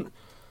wasn't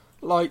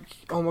like,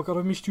 oh my god,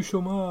 I missed you so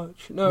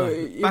much. No,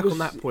 back on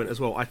that point as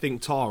well, I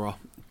think Tara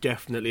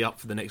definitely up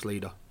for the next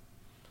leader.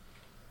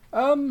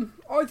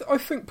 I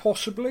think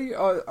possibly.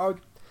 I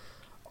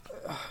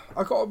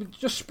got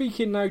just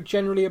speaking now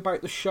generally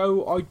about the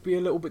show. I'd be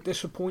a little bit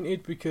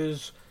disappointed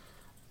because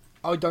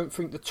I don't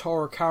think the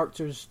Tara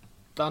character's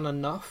done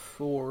enough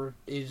or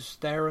is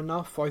there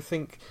enough. I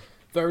think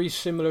very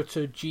similar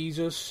to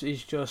Jesus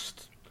is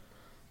just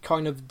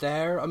kind of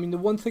there. I mean, the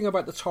one thing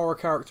about the Tara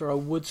character I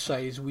would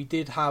say is we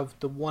did have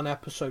the one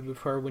episode with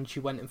her when she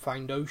went and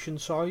found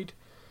Oceanside.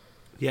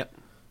 Yep.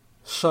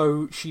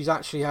 So she's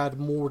actually had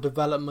more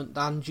development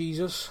than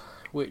Jesus,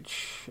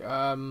 which,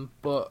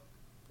 but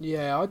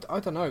yeah, I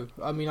don't know.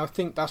 I mean, I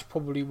think that's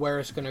probably where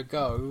it's going to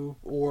go,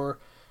 or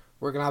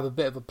we're going to have a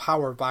bit of a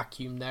power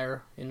vacuum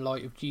there in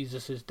light of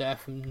Jesus'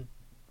 death, and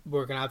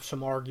we're going to have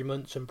some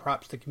arguments, and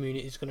perhaps the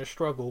community is going to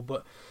struggle.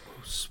 But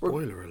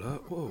spoiler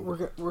alert! Whoa.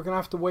 We're going to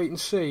have to wait and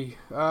see.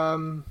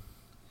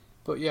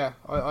 But yeah,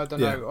 I don't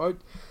know.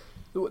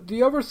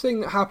 The other thing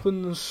that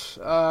happens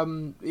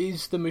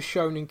is the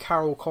Michonne and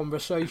Carol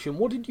conversation.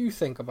 What did you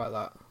think about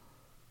that?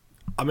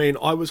 I mean,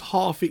 I was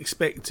half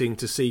expecting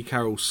to see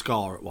Carol's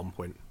scar at one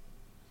point.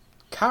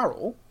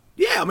 Carol?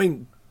 Yeah, I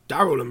mean,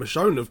 Daryl and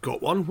Michonne have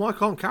got one. Why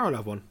can't Carol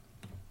have one?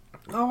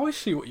 Oh, I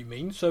see what you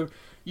mean. So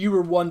you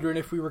were wondering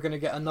if we were going to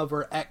get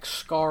another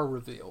X-scar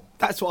reveal.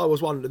 That's what I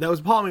was wondering. There was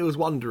a part of me was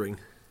wondering,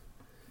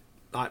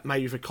 like,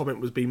 maybe if a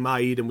comment was being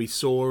made and we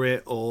saw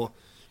it, or...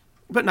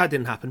 But no, it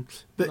didn't happen.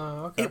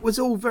 But It was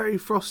all very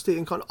Frosty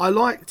and kind of... I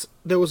liked...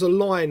 There was a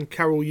line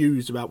Carol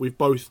used about we've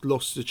both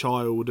lost a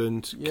child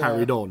and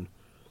carried on.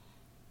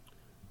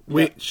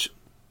 Which,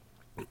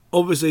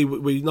 obviously,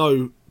 we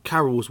know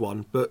Carol's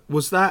one, but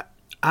was that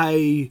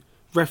a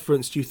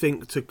reference, do you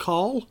think, to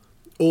Carl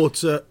or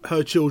to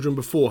her children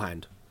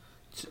beforehand?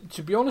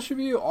 To be honest with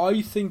you,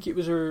 I think it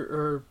was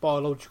her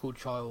biological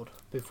child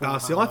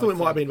beforehand. See, I thought it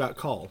might have been about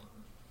Carl.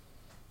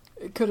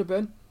 It could have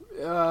been.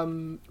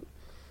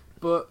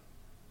 But...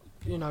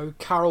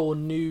 Carol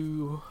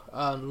knew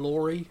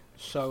Laurie,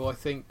 so I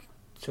think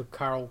to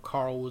Carol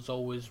was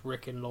always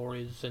Rick and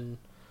Laurie's, and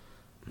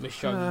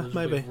Michonne was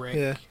with Rick.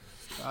 Yeah.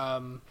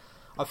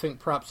 I think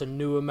perhaps a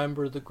newer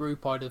member of the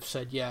group, I'd have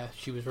said,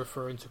 she was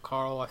referring to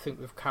Carl. I think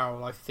with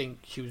Carol, I think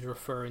she was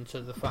referring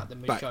to the fact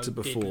that Michonne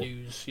did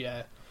lose,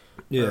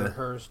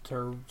 her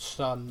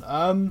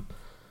son.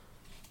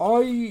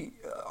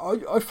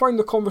 I find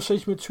the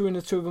conversation between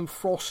the two of them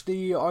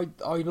frosty. I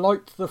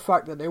liked the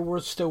fact that there were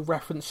still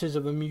references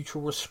of a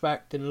mutual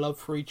respect and love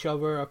for each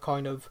other. A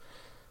kind of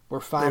we're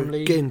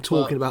family. They're again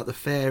talking about the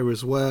fair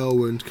as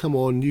well, and come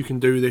on, you can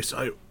do this.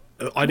 I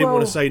didn't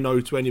want to say no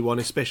to anyone,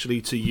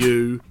 especially to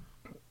you.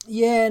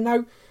 Yeah.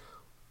 Now,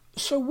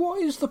 so what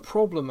is the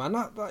problem? And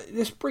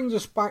this brings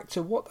us back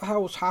to what the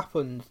hell's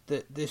happened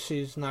that this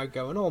is now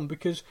going on,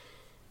 because.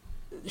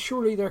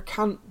 Surely there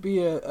can't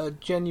be a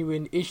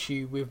genuine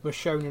issue with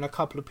Michonne and a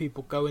couple of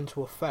people going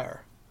to a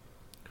fair.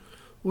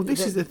 Well,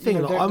 this is the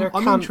thing. I'm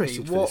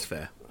interested for this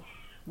fair.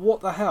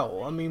 What the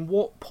hell? I mean,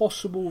 what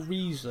possible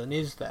reason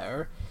is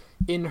there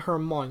in her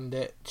mind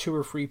that 2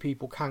 or 3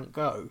 people can't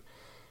go?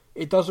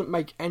 It doesn't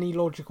make any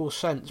logical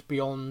sense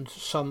beyond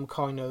some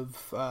kind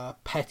of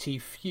petty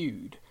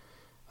feud.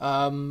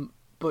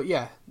 But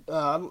yeah,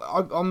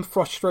 I'm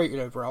frustrated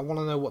over it. I want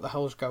to know what the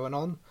hell's going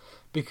on.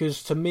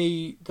 Because to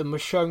me, the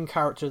Michonne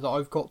character that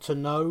I've got to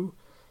know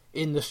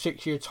in the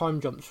 6-year time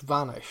jump's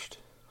vanished.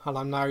 And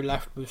I'm now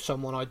left with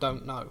someone I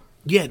don't know.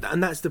 Yeah,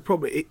 and that's the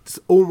problem. It's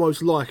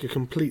almost like a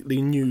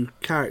completely new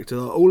character.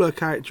 All her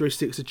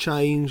characteristics have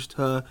changed.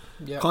 Her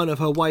kind of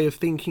her way of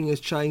thinking has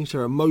changed.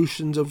 Her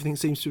emotions, everything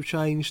seems to have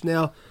changed.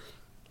 Now,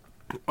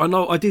 I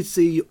know I did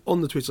see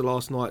on the Twitter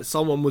last night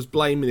someone was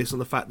blaming this on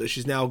the fact that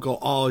she's now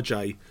got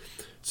RJ,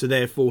 so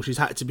therefore she's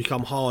had to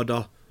become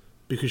harder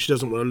because she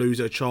doesn't want to lose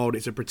her child.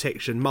 It's a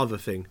protection mother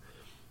thing.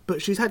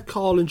 But she's had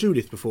Carl and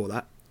Judith before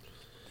that.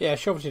 Yeah,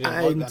 she obviously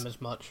didn't like them as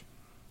much.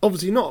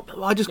 Obviously not.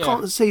 I just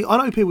can't see. I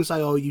know people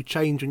say, "Oh, you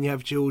change when you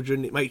have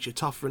children; it makes you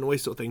tougher and all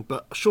this sort of thing."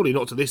 But surely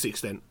not to this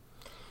extent.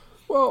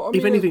 Well, I mean,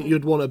 if anything,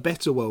 you'd want a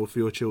better world for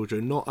your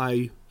children, not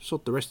a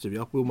sod the rest of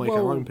you. We'll make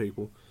our own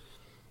people.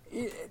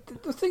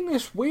 The thing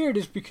that's weird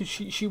is because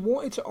she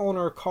wanted to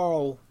honour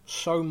Carl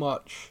so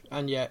much,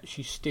 and yet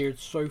she steered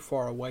so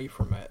far away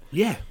from it.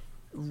 Yeah.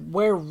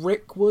 Where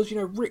Rick was,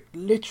 Rick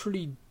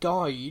literally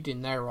died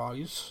in their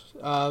eyes,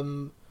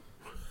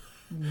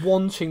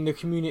 wanting the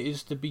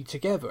communities to be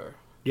together.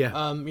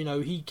 Yeah.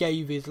 He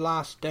gave his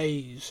last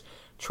days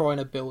trying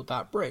to build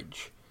that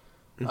bridge.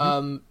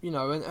 Mm-hmm.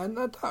 And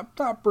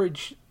that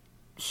bridge,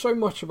 so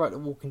much about The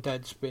Walking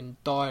Dead's been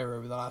dire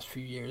over the last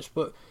few years,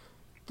 but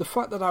the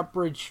fact that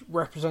bridge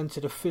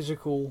represented a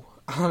physical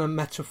and a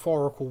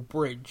metaphorical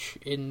bridge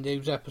in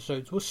those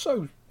episodes was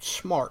so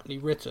smartly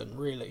written,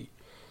 really.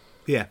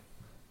 Yeah.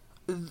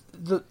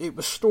 It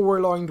was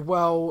storylined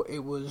well,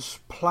 it was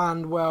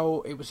planned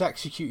well, it was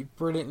executed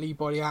brilliantly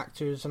by the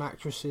actors and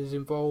actresses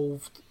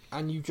involved,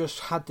 and you just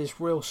had this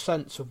real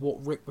sense of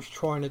what Rick was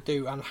trying to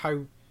do and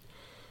how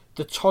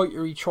the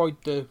tighter he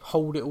tried to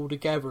hold it all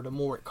together, the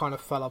more it kind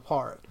of fell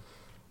apart.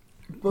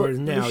 But whereas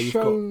now you've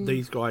got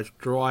these guys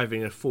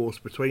driving a force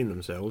between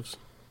themselves,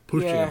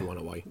 pushing everyone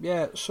away.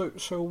 Yeah, so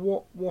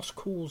what's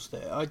caused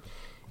it?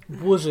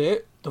 Was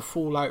it the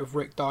fallout of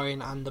Rick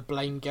dying and the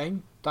blame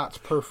game? That's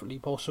perfectly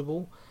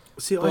possible.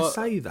 See, I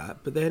say that,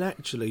 but then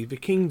actually the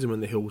Kingdom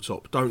and the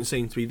Hilltop don't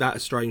seem to be that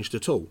estranged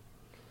at all.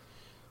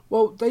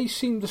 Well, they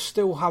seem to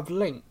still have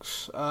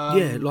links.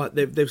 Like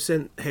they've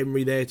sent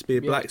Henry there to be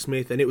a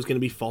blacksmith, and it was going to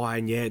be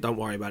fine. Yeah, don't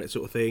worry about it,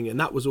 sort of thing, and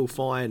that was all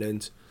fine.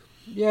 And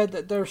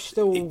they're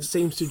still. It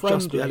seems to friendly.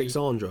 just be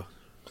Alexandra.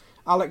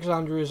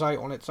 Alexandria is out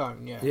on its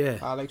own. Yeah.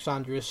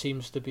 Alexandria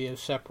seems to be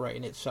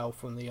separating itself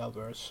from the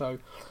others. So,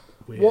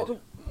 Weird.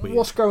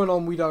 What's going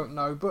on? We don't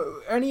know. But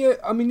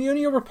the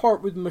only other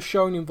part with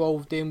Michonne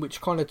involved in,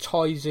 which kind of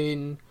ties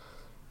in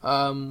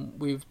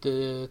with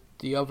the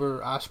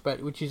other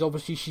aspect, which is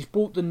obviously she's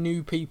brought the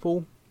new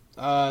people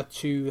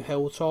to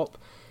Hilltop.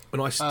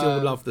 And I still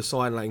love the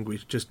sign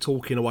language, just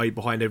talking away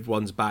behind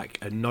everyone's back,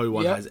 and no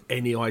one has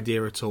any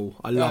idea at all.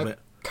 I love it.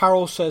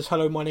 Carol says,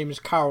 "Hello, my name is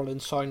Carol" in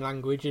sign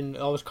language, and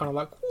I was kind of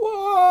like,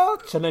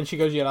 "What?" And then she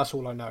goes, "Yeah, that's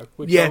all I know."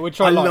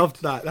 Which I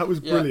loved that. That was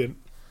brilliant.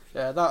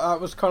 Yeah,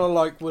 that was kind of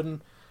like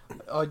when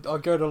I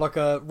go to like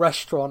a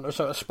restaurant or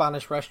sort of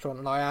Spanish restaurant,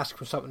 and I ask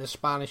for something in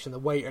Spanish, and the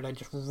waiter then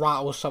just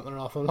rattles something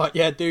off. I'm like,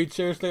 "Yeah, dude,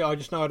 seriously, I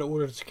just know how to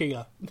order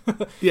tequila."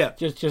 Yeah,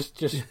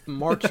 just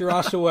march your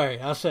ass away.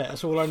 That's it.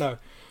 That's all I know.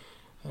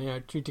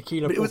 Two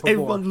tequila. But it was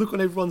everyone look on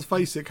everyone's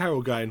face at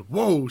Carol going,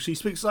 "Whoa, she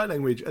speaks sign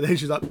language," and then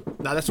she's like,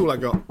 "Nah, that's all I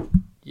got."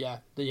 Yeah,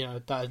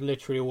 that is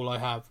literally all I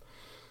have.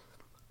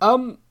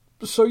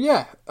 So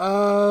yeah,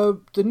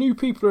 the new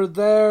people are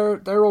there.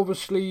 They're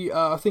obviously,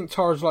 I think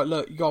Tara's like,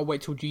 "Look, you gotta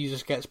wait till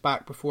Jesus gets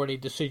back before any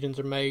decisions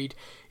are made.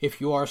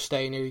 If you are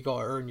staying here, you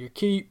gotta earn your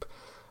keep.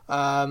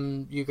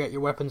 You get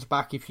your weapons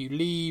back if you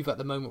leave. At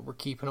the moment, we're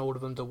keeping all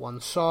of them to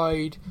one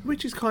side."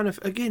 Which is kind of,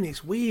 again,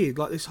 it's weird.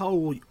 Like this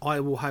whole,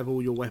 I will have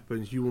all your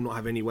weapons, you will not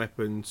have any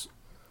weapons.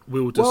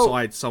 We'll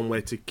decide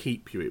somewhere to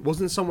keep you. It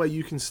wasn't somewhere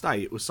you can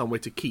stay. It was somewhere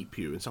to keep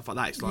you and stuff like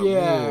that. It's like,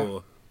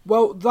 whoa.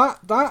 Well,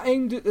 that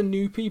aimed at the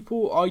new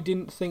people, I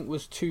didn't think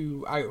was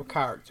too out of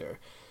character.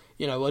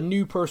 A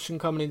new person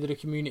coming into the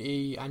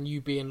community and you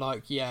being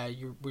like, "Yeah,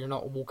 we're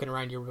not walking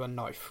around here with a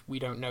knife. We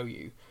don't know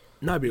you."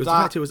 No, but the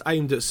fact it was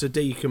aimed at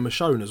Sadiq and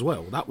Michonne as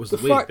well. That was the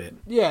weird bit.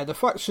 Yeah, the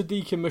fact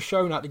Sadiq and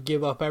Michonne had to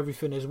give up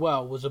everything as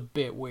well was a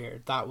bit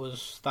weird. That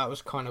was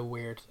kind of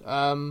weird.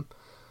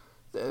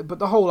 But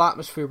the whole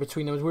atmosphere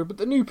between them is weird. But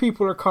the new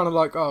people are kind of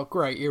like, "Oh,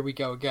 great, here we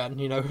go again."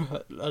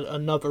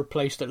 Another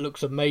place that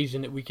looks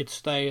amazing that we could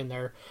stay, and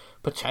they're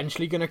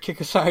potentially going to kick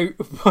us out.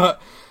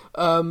 But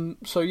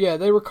so yeah,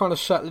 they were kind of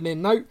settling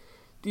in. Now,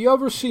 the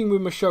other scene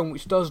with Michonne,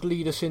 which does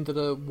lead us into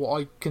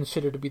what I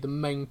consider to be the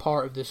main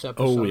part of this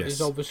episode,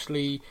 is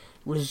obviously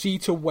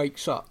Rosita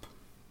wakes up.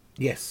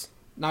 Yes.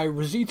 Now,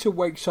 Rosita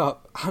wakes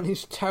up and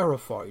is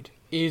terrified.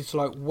 Is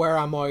like, "Where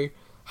am I?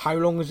 How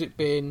long has it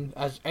been?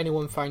 Has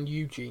anyone found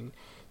Eugene?"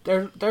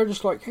 They're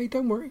just like, "Hey,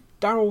 don't worry.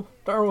 Daryl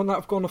and that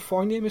have gone to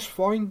find him. It's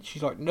fine."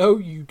 She's like, "No,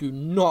 you do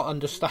not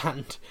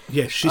understand."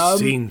 Yeah, she's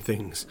seen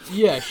things.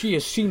 Yeah, she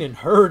has seen and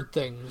heard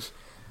things.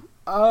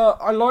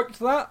 I liked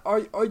that.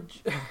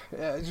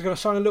 It's going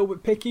to sound a little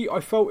bit picky. I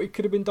felt it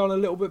could have been done a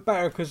little bit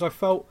better because I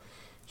felt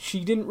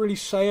she didn't really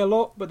say a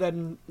lot, but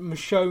then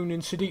Michonne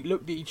and Sadiq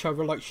looked at each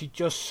other like she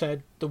just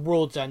said the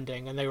world's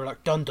ending, and they were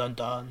like, "Dun dun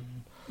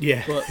dun."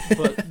 Yeah.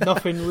 But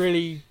nothing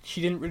really.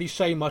 She didn't really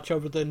say much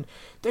other than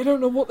they don't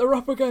know what they're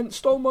up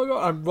against. Oh my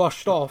god! And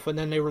rushed off, and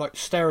then they were like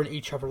staring at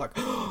each other, like,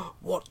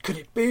 what could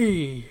it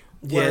be?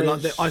 Yeah,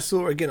 Whereas, like I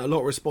saw again a lot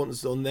of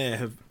responses on there.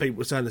 Have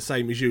people saying the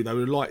same as you? They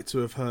would like to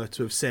have her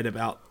to have said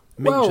about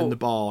mention the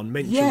barn,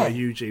 mention where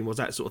Eugene was,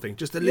 that sort of thing.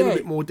 Just a little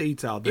bit more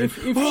detailed. Than,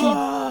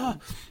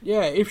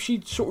 if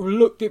she'd sort of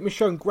looked at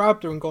Michonne,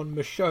 grabbed her, and gone,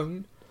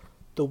 Michonne,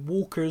 the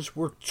walkers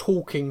were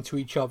talking to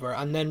each other,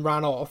 and then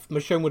ran off,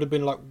 Michonne would have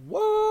been like,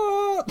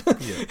 what?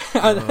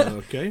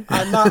 Okay.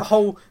 And that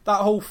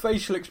whole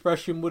facial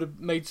expression would have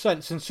made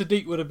sense, and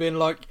Sadiq would have been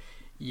like,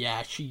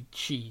 yeah, she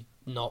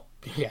not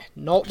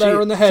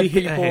there on the head. She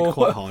hit people. her head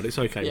quite hard. It's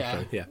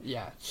okay.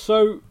 Yeah.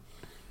 So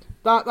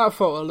that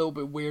felt a little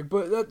bit weird,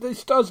 but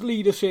this does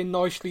lead us in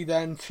nicely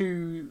then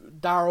to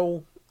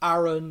Daryl,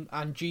 Aaron,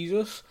 and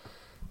Jesus.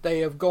 They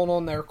have gone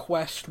on their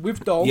quest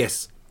with Dog.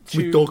 Yes, to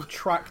with Dog.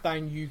 Track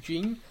down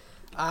Eugene.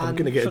 And I'm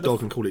going to get a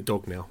dog and call it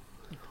Dog now.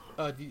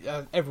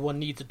 Everyone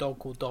needs a dog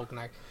called Dog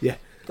now. Yeah.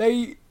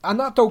 And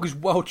that dog is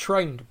well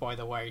trained, by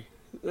the way.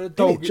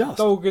 Dog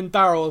and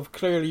Daryl have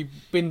clearly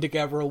been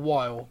together a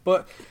while.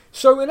 But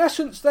so in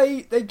essence,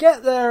 they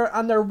get there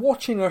and they're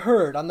watching a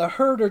herd, and the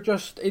herd are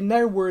just, in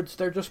their words,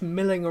 they're just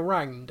milling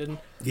around, and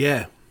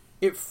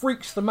it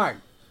freaks them out.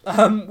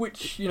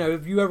 Which,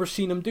 have you ever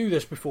seen them do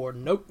this before?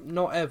 Nope,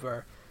 not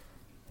ever.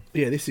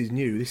 Yeah, this is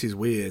new. This is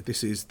weird.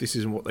 This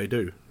isn't what they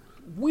do.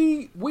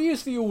 We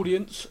as the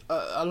audience,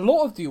 a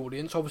lot of the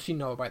audience obviously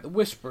know about the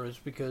Whisperers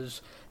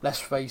because, let's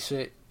face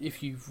it,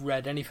 if you've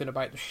read anything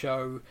about the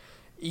show,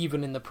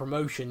 even in the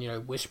promotion,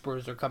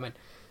 Whisperers are coming.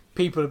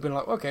 People have been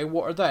like, okay,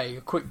 what are they?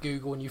 A quick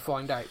Google and you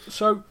find out.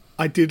 So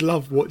I did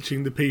love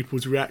watching the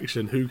people's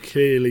reaction who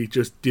clearly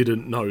just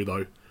didn't know,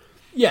 though.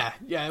 Yeah.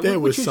 There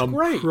was some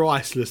great.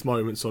 priceless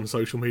moments on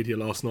social media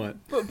last night.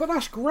 But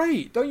that's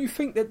great. Don't you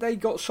think that they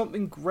got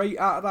something great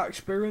out of that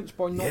experience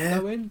by not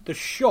knowing? The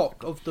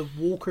shock of the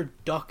walker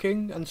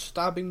ducking and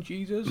stabbing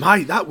Jesus.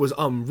 Mate, that was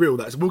unreal.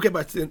 We'll get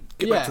back to that.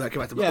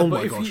 Yeah, oh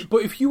my gosh.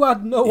 But if you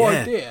had no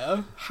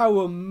idea,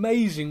 how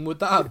amazing would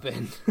that have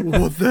been?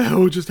 What the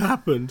hell just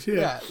happened?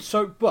 Yeah.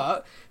 So,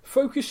 but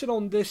focusing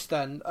on this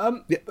then,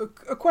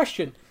 a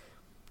question.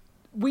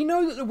 We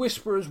know that the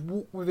Whisperers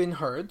walk within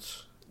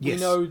herds. Yes.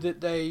 We know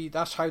that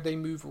that's how they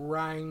move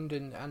around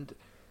and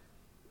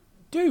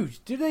dude,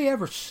 do they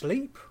ever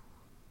sleep?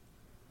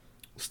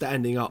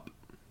 Standing up.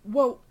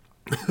 Well,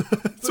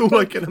 that's all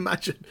I can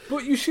imagine.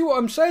 But you see what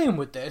I'm saying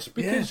with this?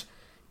 Because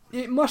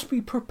it must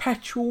be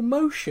perpetual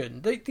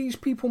motion. These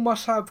people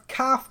must have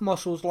calf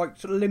muscles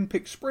like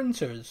Olympic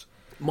sprinters.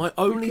 My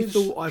only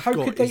thought I've got is,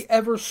 how could they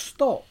ever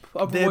stop?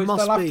 Otherwise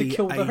they'll have to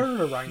kill the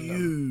herd around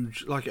them.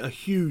 A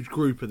huge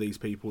group of these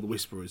people, the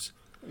Whisperers.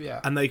 Yeah.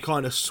 And they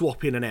kind of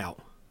swap in and out.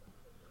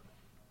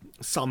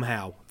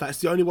 Somehow. That's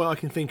the only way I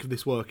can think of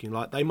this working.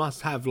 Like, they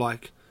must have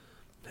like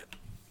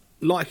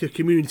a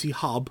community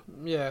hub.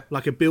 Yeah.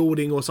 Like a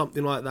building or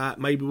something like that.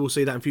 Maybe we'll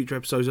see that in future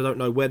episodes, I don't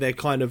know, where they're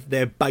kind of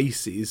their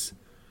base is.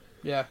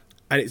 Yeah.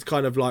 And it's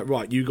kind of like,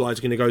 right, you guys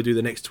are going to go do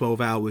the next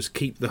 12 hours,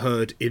 keep the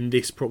herd in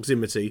this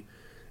proximity.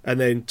 And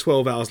then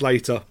 12 hours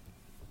later,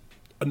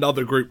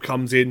 another group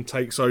comes in,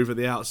 takes over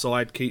the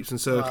outside, keeps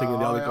encircling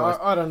the other guys.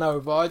 I don't know,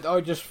 but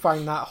I just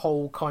found that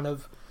whole kind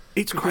of...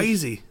 It's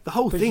crazy. The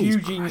whole thing is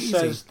crazy. Eugene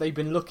says they've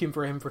been looking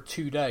for him for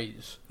 2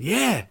 days.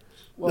 Yeah.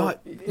 Well,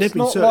 like, they've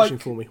been searching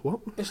for me.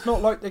 What? It's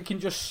not like they can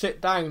just sit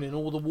down and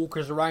all the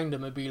walkers around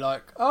them and be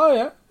like, oh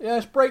yeah,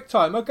 it's break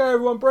time. Okay,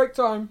 everyone, break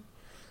time.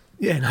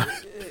 Yeah, no.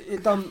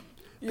 It done...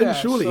 Yeah, and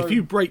surely, if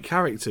you break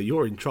character,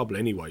 you're in trouble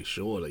anyway,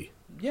 surely.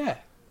 Yeah.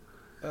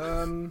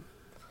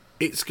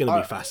 It's going to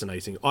be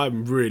fascinating.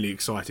 I'm really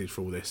excited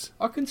for all this.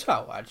 I can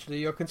tell,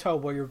 actually. I can tell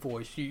by your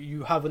voice.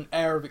 You have an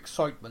air of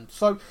excitement.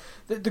 So,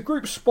 the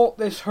group spot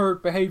this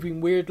herd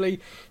behaving weirdly.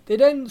 They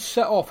then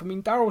set off. I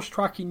mean, Daryl's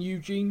tracking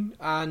Eugene,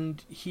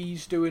 and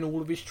he's doing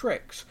all of his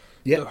tricks.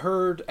 Yep. The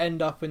herd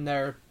end up in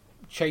their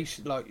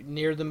chase, like,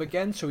 near them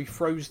again, so he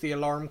throws the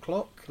alarm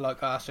clock.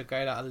 Like, that's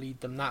okay, that'll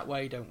lead them that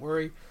way, don't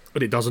worry.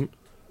 But it doesn't.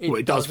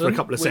 It does for a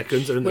couple of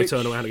seconds, and then they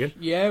turn around again.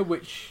 Yeah,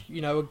 which,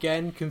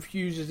 again,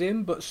 confuses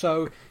him. But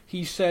so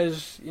he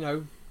says,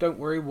 don't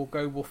worry,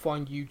 we'll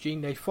find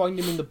Eugene. They find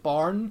him in the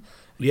barn.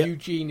 Yep.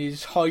 Eugene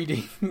is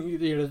hiding.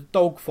 The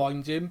dog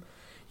finds him.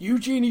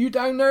 Eugene, are you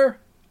down there?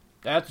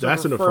 That's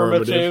an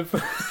affirmative.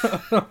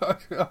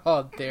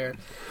 Oh, dear.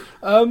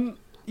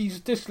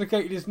 He's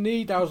dislocated his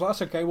knee. I was like,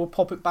 that's okay, we'll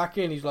pop it back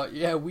in. He's like,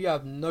 yeah, we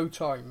have no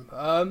time.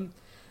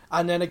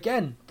 And then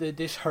again,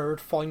 this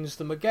herd finds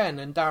them again,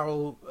 and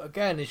Daryl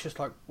again is just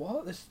like,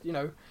 "What? This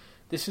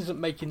isn't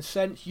making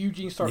sense."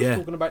 Eugene starts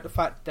talking about the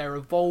fact they're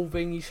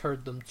evolving. He's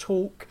heard them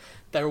talk.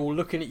 They're all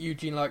looking at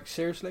Eugene like,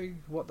 "Seriously,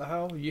 what the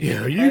hell?" are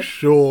you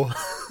sure?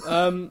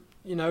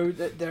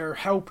 They're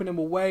helping him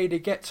away. They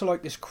get to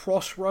like this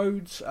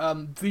crossroads.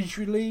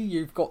 Visually,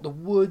 you've got the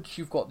woods,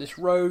 you've got this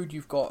road,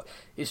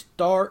 it's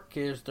dark.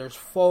 There's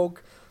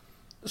fog.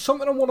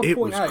 Something I want to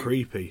point out. It was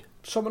creepy.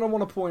 something I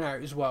want to point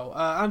out as well.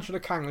 Angela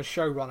Kang, the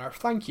showrunner,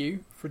 thank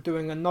you for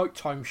doing a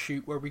nighttime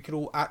shoot where we could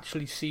all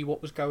actually see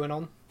what was going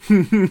on.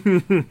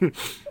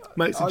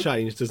 Makes a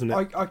change, doesn't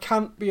it? I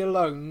can't be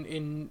alone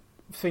in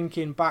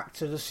thinking back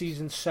to the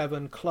season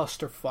 7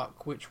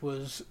 clusterfuck, which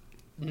was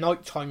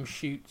nighttime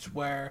shoots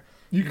where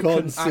you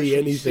can't see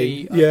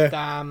anything. A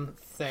damn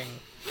thing.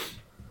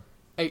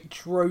 It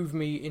drove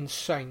me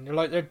insane.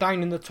 They're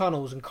down in the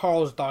tunnels and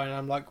Carl's dying. And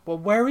I'm like, well,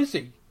 where is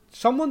he?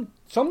 Someone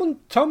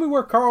tell me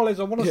where Carl is.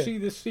 I want to see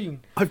this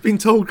scene. I've been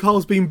told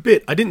Carl's been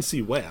bit. I didn't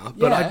see where,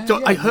 but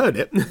I heard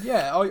it.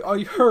 Yeah,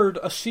 I heard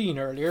a scene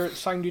earlier. It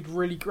sounded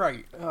really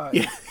great.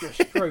 It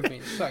just drove me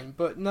insane.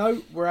 But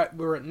no, we're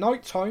at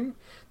night time.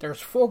 There's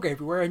fog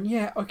everywhere,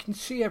 and I can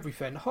see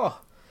everything.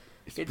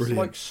 It's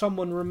like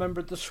someone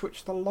remembered to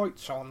switch the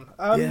lights on.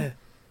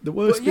 The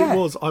worst bit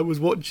was I was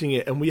watching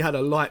it, and we had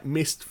a light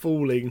mist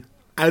falling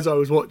as I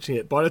was watching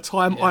it. By the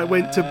time I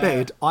went to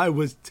bed, I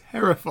was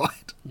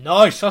terrified.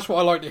 Nice, that's what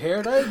I like to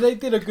hear. They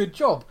did a good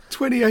job.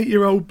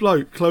 28-year-old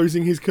bloke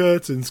closing his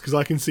curtains because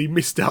I can see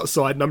mist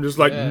outside, and I'm just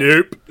like,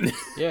 nope.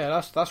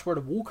 Yeah, that's where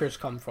the walkers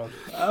come from.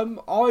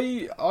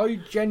 I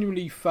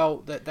genuinely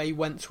felt that they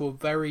went to a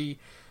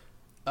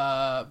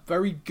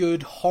very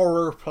good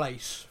horror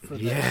place for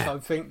this. I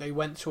think they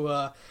went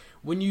to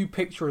when you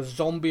picture a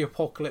zombie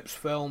apocalypse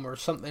film or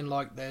something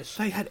like this,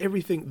 they had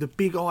everything: the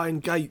big iron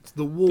gates,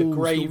 the walls, the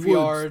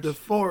graveyard, the woods,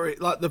 the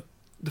forest, like the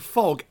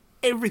fog.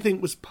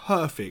 Everything was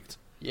perfect.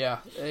 Yeah,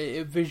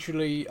 it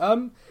visually.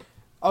 I'm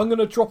going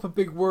to drop a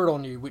big word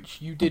on you,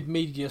 which you did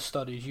media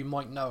studies. You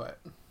might know it.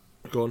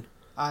 Go on.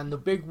 And the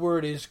big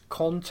word is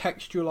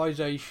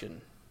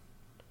contextualization.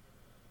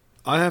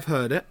 I have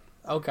heard it.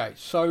 Okay,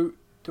 so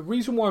the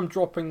reason why I'm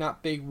dropping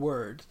that big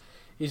word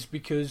is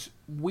because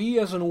we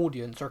as an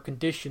audience are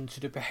conditioned to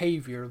the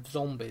behaviour of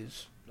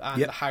zombies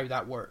and how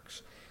that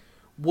works.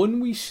 When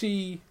we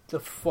see the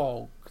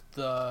fog,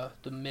 the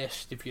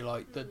mist, if you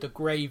like, the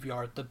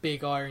graveyard, the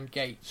big iron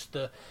gates,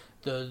 the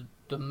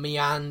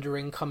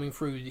meandering coming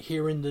through,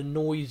 hearing the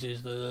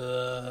noises,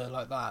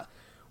 like that,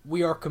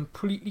 we are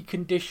completely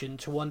conditioned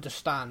to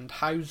understand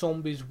how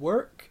zombies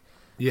work,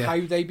 how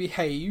they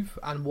behave,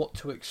 and what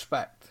to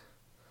expect.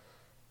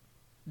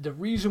 The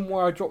reason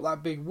why I dropped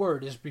that big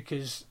word is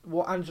because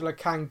what Angela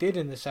Kang did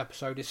in this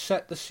episode is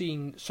set the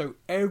scene so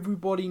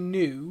everybody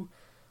knew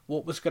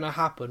what was going to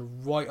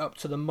happen right up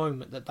to the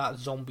moment that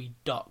zombie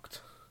ducked.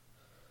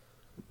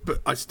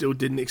 But I still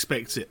didn't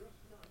expect it.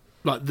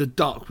 Like, the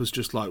duck was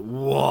just like,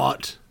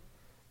 what?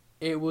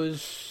 It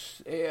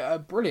was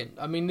brilliant.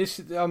 I mean,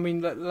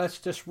 let's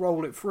just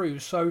roll it through.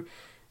 So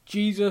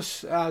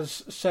Jesus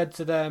has said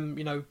to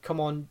them, come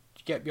on,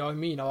 get behind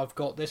me, I've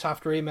got this.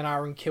 After him and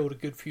Aaron killed a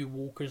good few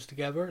walkers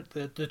together,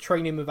 the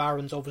training with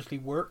Aaron's obviously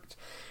worked.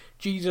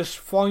 Jesus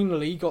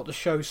finally got to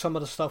show some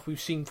of the stuff we've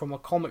seen from a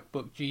comic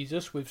book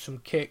Jesus, with some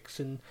kicks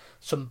and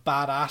some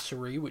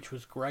badassery, which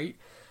was great.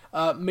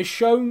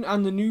 Michonne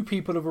and the new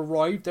people have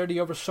arrived. They're the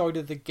other side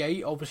of the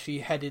gate, obviously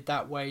headed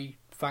that way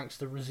thanks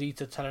to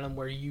Rosita telling them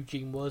where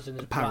Eugene was and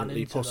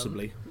apparently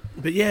possibly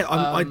them. But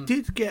I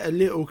did get a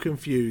little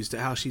confused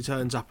at how she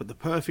turns up at the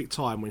perfect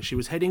time when she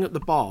was heading at the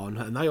barn,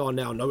 and they are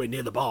now nowhere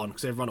near the barn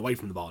because they've run away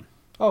from the barn.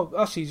 Oh,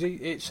 that's easy.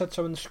 It said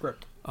so in the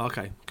script.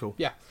 Okay, cool.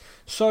 Yeah.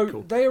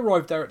 So they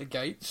arrived there at the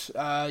gates.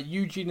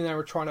 Eugene and they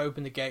were trying to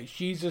open the gates.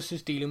 Jesus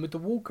is dealing with the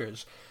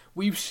walkers.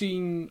 We've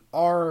seen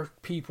our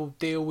people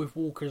deal with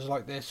walkers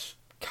like this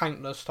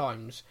countless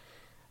times.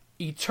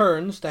 He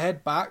turns to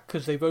head back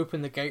because they've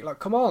opened the gate, like,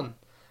 come on.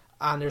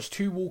 And there's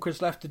 2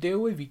 walkers left to deal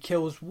with. He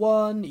kills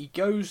one, he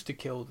goes to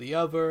kill the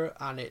other,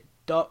 and it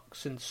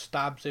ducks and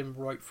stabs him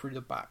right through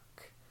the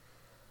back.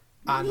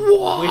 And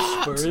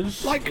whispers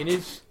in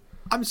his...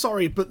 I'm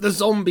sorry, but the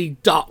zombie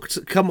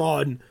ducked. Come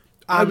on.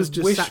 I was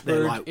just sat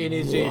there like, in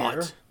his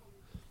ear,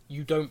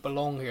 you don't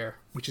belong here.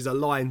 Which is a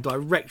line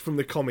direct from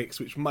the comics,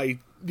 which made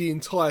the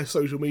entire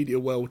social media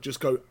world just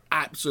go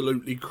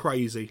absolutely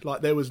crazy.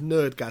 Like, there was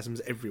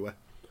nerdgasms everywhere.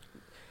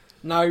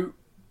 Now,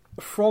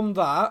 from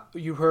that,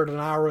 you heard an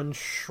Aaron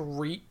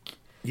shriek.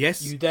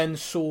 Yes. You then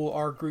saw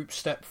our group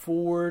step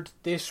forward.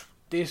 This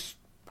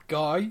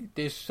guy,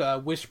 this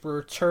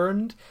whisperer,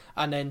 turned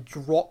and then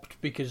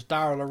dropped because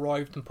Daryl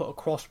arrived and put a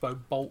crossbow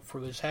bolt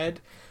through his head.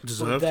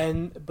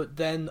 Deserved. But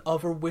then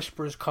other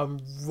whisperers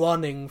come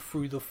running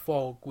through the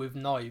fog with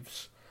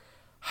knives.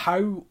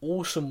 How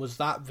awesome was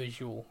that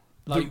visual?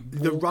 Like,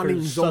 the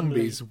running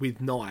zombies suddenly...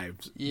 with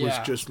knives was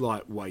just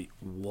like, wait,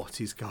 what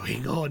is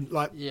going on?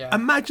 Like,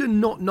 imagine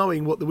not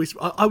knowing what the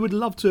whisper... I would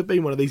love to have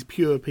been one of these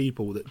pure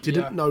people that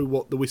didn't know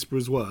what the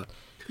whisperers were.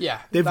 Yeah.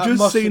 They've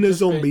just seen a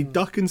zombie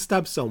duck and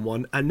stab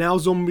someone, and now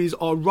zombies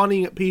are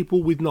running at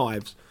people with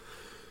knives.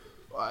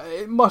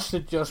 It must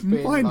have just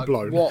been mind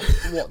blown.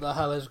 What the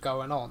hell is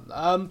going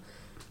on?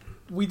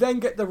 We then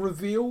get the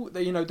reveal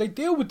that, they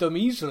deal with them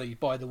easily,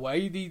 by the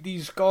way.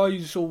 These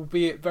guys,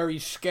 albeit very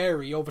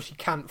scary, obviously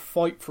can't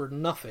fight for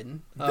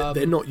nothing.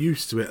 They're not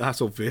used to it,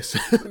 that's obvious.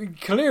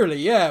 Clearly,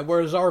 yeah,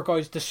 whereas our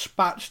guys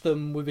dispatch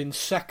them within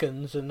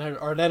seconds and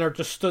are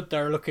just stood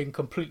there looking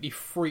completely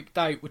freaked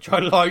out, which I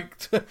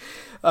liked.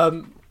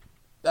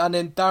 And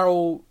then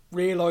Daryl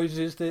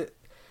realizes that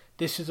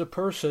this is a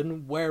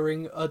person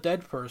wearing a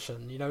dead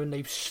person, you know, and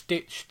they've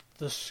stitched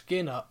the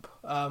skin up.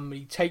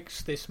 He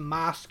takes this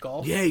mask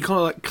off. Yeah, he kind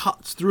of like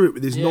cuts through it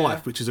with his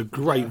knife, which is a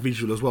great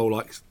visual as well,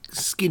 like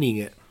skinning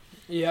it.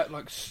 Yeah,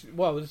 like,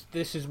 well,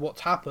 this is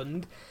what's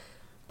happened.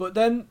 But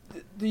then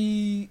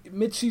the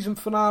mid-season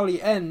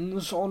finale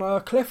ends on a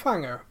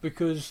cliffhanger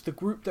because the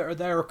group that are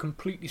there are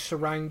completely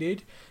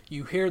surrounded.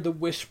 You hear the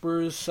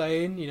Whisperers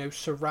saying, you know,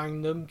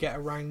 surround them, get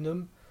around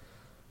them.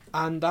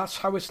 And that's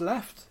how it's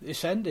left.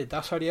 It's ended.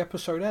 That's how the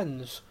episode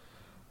ends.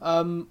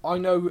 I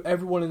know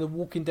everyone in the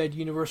Walking Dead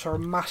universe are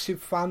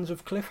massive fans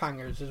of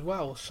cliffhangers as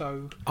well.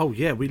 So, oh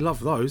yeah, we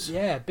love those.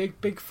 Yeah,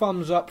 big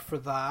thumbs up for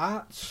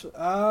that.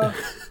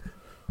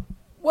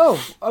 Well,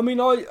 I mean,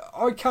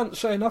 I can't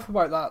say enough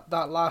about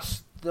that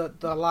last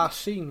the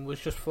last scene was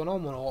just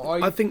phenomenal.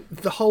 I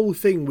think the whole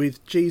thing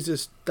with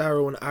Jesus,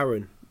 Daryl, and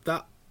Aaron,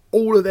 that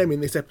all of them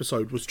in this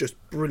episode was just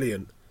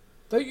brilliant.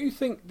 Don't you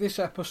think this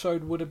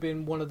episode would have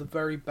been one of the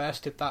very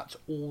best if that's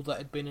all that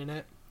had been in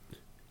it?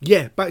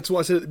 Yeah, back to what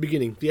I said at the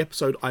beginning. The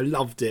episode, I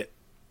loved it.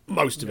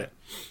 Most of it.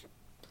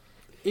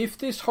 If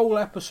this whole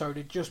episode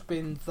had just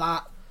been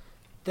that,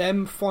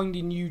 them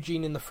finding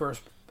Eugene in the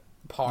first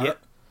part,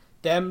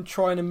 them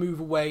trying to move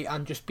away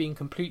and just being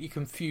completely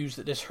confused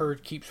that this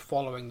herd keeps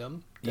following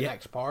them, the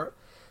next part,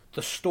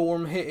 the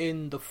storm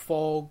hitting, the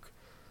fog,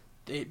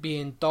 it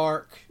being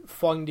dark,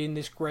 finding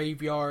this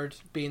graveyard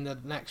being the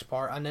next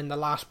part, and then the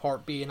last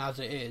part being as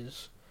it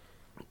is.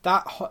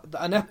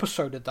 An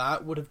episode of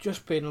that would have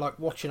just been like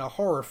watching a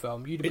horror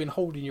film. You'd have been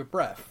holding your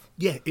breath.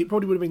 Yeah, it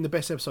probably would have been the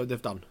best episode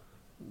they've done.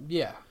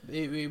 Yeah,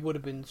 it would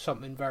have been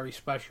something very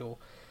special.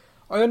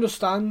 I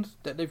understand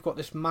that they've got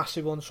this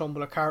massive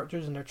ensemble of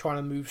characters and they're trying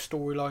to move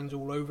storylines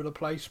all over the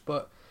place,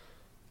 but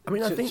I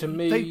mean, I think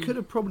they could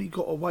have probably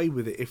got away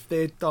with it if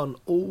they'd done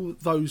all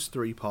those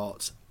 3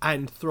 parts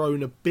and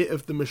thrown a bit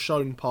of the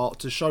Michonne part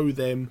to show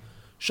them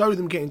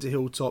getting to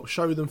Hilltop,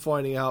 show them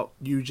finding out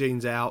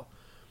Eugene's out,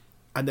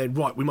 and then,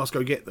 right, we must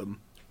go get them.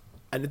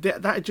 And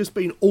that had just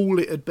been all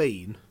it had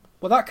been.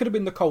 Well, that could have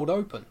been the cold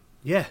open.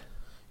 Yeah.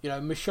 You know,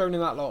 Michonne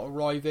and that lot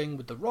arriving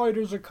with the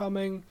riders are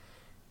coming.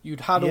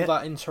 You'd had all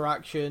that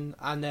interaction,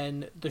 and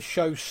then the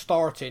show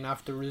starting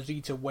after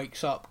Rosita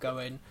wakes up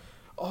going,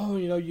 oh,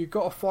 you know, you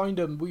got to find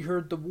them. We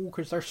heard the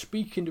walkers, they're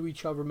speaking to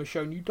each other,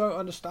 Michonne. You don't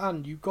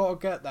understand. You got to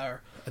get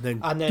there. And then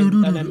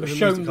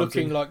Michonne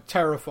looking like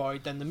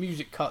terrified. Then the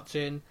music cuts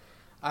in,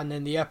 and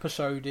then the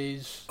episode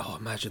is... Oh,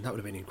 imagine, that would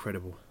have been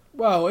incredible.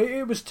 Well,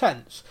 it was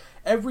tense.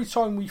 Every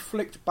time we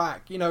flicked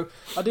back, you know,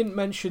 I didn't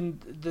mention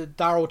that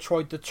Daryl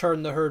tried to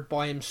turn the herd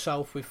by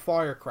himself with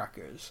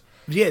firecrackers.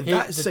 Yeah,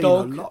 that scene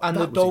dog, a lot. And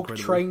that the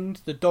was dog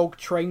the dog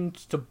trained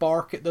to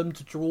bark at them,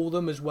 to draw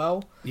them as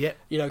well. Yeah.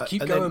 You know,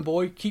 keep going,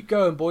 boy.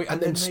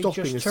 And then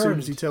stopping as soon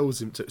as he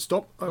tells him to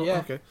stop. Oh, yeah,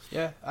 okay.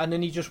 Yeah, and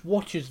then he just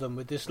watches them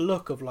with this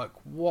look of like,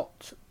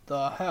 what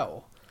the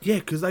hell? Yeah,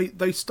 because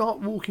they start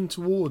walking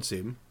towards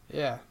him.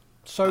 Yeah.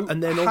 So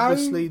and then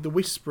obviously the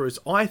Whisperers,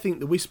 I think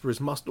the Whisperers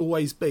must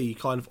always be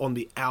kind of on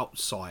the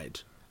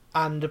outside.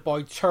 And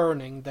by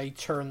turning, they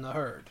turn the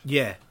herd.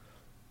 Yeah.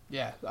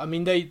 Yeah, I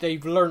mean,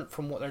 they've learnt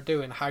from what they're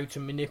doing how to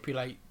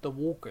manipulate the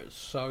walkers,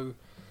 so...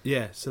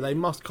 Yeah, so they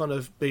must kind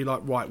of be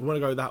like, right, we want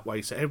to go that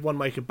way, so everyone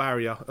make a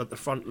barrier at the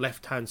front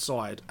left-hand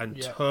side and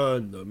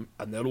turn them,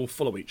 and they'll all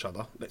follow each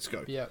other. Let's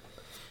go. Yeah.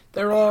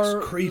 There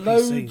are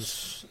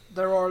scenes.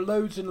 There are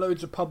loads and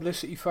loads of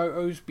publicity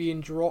photos being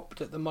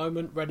dropped at the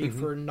moment, ready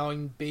for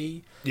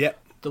 9B. Yeah.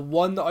 The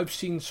one that I've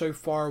seen so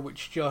far,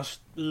 which just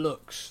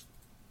looks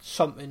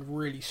something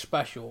really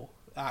special,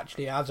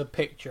 actually as a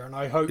picture, and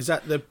I hope... Is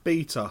that the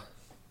beta?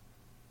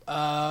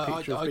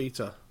 Picture of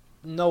beta?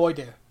 No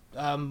idea.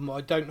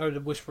 I don't know the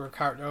Whisperer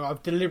character.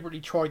 I've deliberately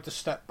tried to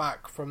step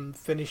back from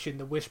finishing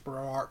the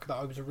Whisperer arc that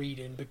I was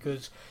reading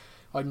because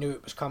I knew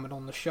it was coming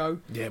on the show.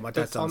 Yeah, my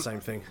dad's done the same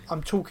thing.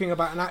 I'm talking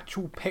about an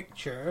actual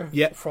picture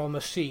from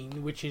a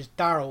scene, which is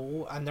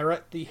Daryl, and they're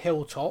at the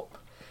hilltop.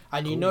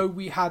 And you know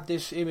we had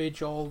this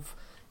image of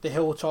the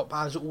hilltop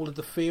as all of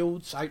the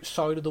fields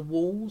outside of the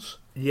walls?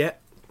 Yeah.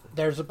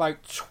 There's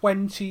about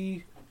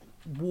 20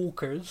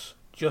 walkers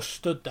just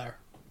stood there.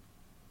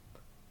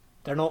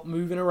 They're not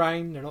moving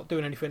around, they're not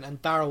doing anything,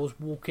 and Daryl's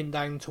walking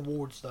down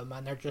towards them,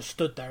 and they're just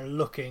stood there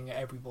looking at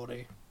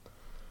everybody.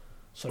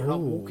 So they're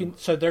not walking.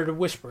 So they're the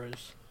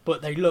Whisperers,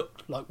 but they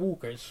look like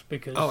walkers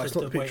because. Oh, it's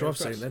not the picture I've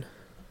seen then.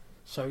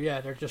 So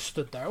yeah, they're just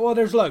stood there. Well,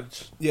 there's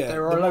loads. Yeah,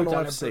 there are the loads.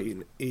 one I've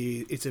seen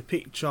it's a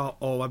picture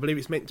of, I believe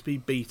it's meant to be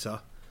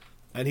Beta,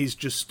 and he's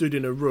just stood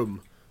in a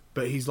room,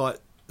 but he's like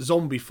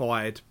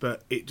zombified,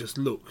 but it just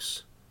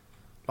looks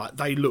like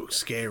they look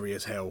scary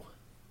as hell.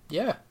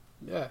 Yeah.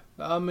 Yeah,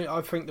 I mean,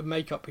 I think the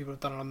makeup people have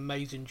done an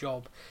amazing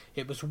job.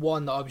 It was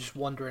one that I was just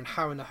wondering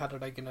how in the hell are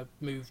they going to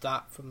move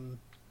that from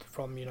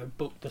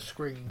book to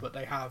screen, but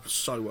they have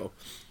so well.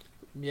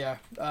 Yeah,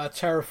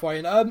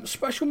 terrifying.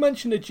 Special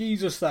mention to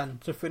Jesus then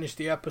to finish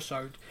the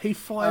episode. He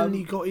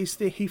finally got his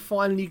thing. He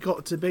finally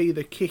got to be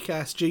the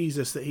kick-ass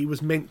Jesus that he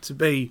was meant to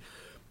be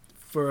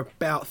for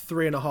about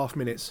 3.5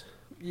 minutes.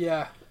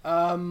 Yeah.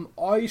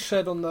 I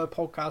said on the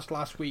podcast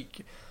last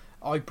week,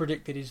 I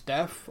predicted his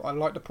death. I'd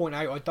like to point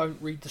out I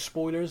don't read the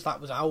spoilers.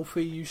 That was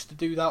Alfie used to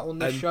do that on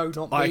this show,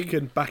 not me. I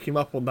can back him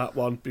up on that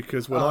one,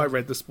 because when I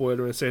read the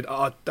spoiler and said,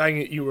 "Oh, dang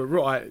it, you were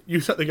right," you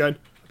sat there going,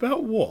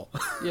 "About what?"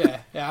 Yeah,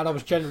 and I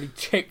was generally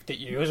ticked at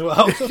you as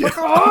well. So I was like,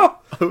 oh!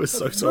 I was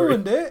so sorry.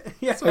 Ruined it.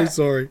 Yeah. So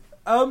sorry.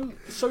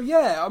 So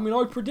yeah, I mean,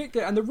 I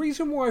predicted, and the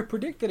reason why I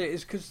predicted it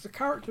is because the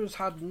characters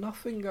had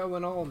nothing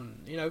going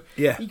on. You know,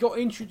 Yeah. He got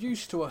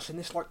introduced to us in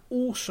this like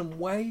awesome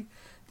way.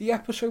 The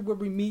episode where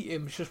we meet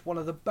him is just one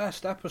of the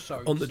best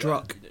episodes. On the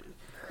truck.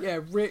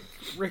 Yeah, Rick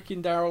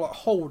and Daryl like,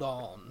 hold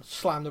on,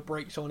 slam the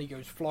brakes on, he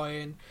goes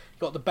flying.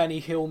 Got the Benny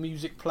Hill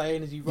music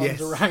playing as he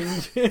runs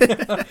around.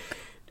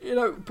 You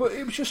know, but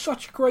it was just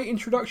such a great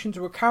introduction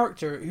to a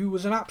character who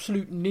was an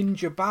absolute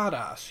ninja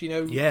badass. You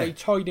know, They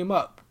tied him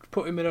up,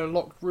 put him in a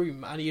locked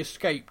room, and he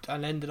escaped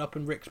and ended up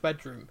in Rick's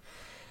bedroom.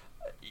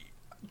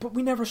 But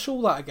we never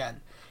saw that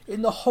again.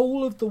 In the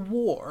whole of the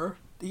war,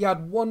 he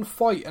had one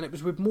fight, and it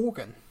was with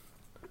Morgan.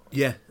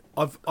 Yeah,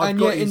 I've and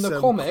got yet his in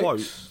the comics,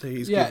 quote that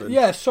he's yeah, given.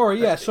 yeah,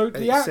 sorry, yeah. So And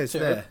the it says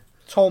actor there.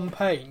 Tom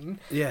Payne,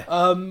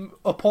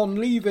 upon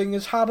leaving,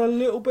 has had a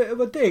little bit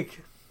of a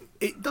dig.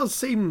 It does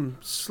seem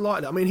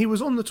slightly. I mean, he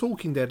was on The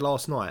Talking Dead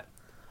last night.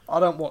 I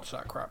don't watch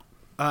that crap.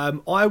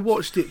 I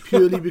watched it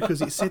purely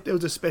because it said there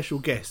was a special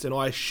guest, and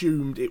I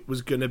assumed it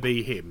was going to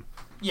be him.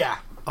 Yeah.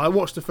 I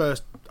watched the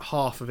first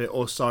half of it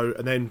or so,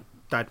 and then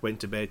Dad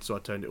went to bed, so I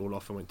turned it all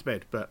off and went to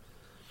bed. But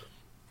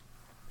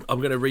I'm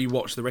going to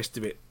re-watch the rest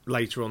of it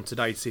later on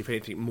today to see if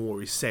anything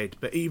more is said.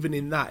 But even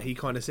in that, he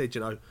kind of said,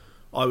 you know,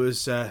 I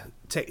was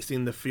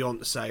texting the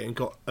fiance and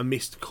got a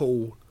missed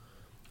call,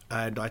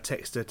 and I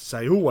texted her to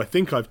say, "Oh, I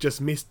think I've just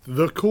missed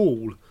the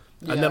call."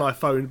 Yeah. And then I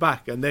phoned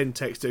back and then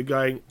texted her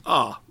going,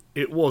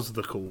 it was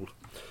the call.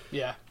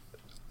 Yeah.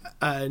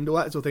 And all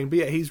that sort of thing. But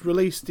yeah, he's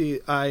released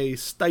a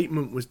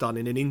statement was done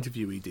in an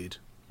interview he did.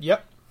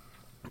 Yep.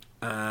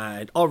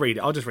 And I'll read it.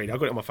 I'll just read it. I've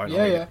got it on my phone.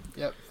 Yeah.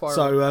 Fire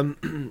So,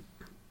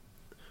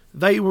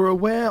 they were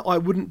aware I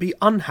wouldn't be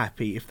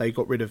unhappy if they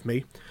got rid of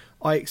me.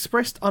 I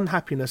expressed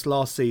unhappiness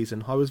last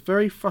season. I was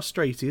very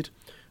frustrated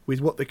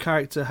with what the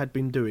character had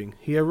been doing.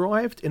 He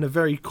arrived in a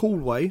very cool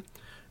way,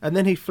 and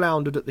then he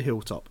floundered at the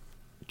hilltop.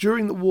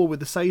 During the war with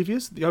the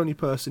Saviours, the only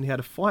person he had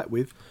a fight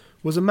with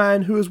was a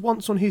man who was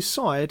once on his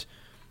side,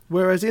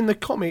 whereas in the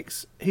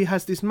comics, he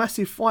has this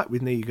massive fight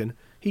with Negan.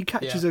 He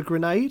catches a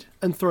grenade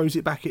and throws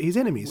it back at his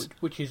enemies.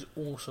 Which is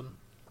awesome.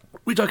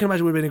 Which I can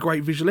imagine would have been a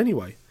great visual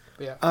anyway.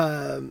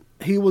 Yeah.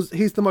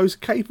 He's the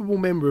most capable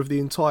member of the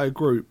entire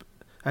group,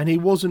 and he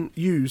wasn't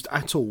used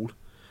at all.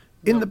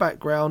 In the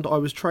background, I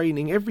was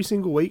training every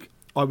single week.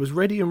 I was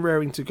ready and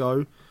raring to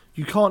go.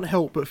 You can't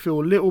help but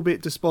feel a little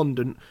bit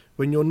despondent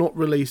when you're not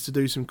released to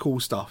do some cool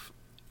stuff.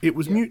 It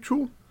was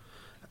mutual,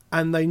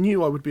 and they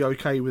knew I would be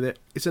okay with it.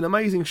 It's an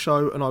amazing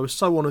show, and I was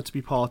so honoured to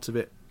be part of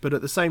it. But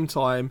at the same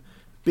time,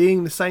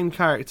 being the same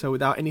character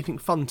without anything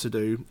fun to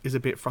do is a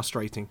bit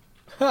frustrating.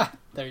 Ha!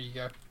 There you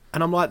go.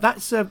 And I'm like,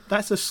 that's a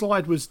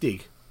Slidewards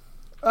dig.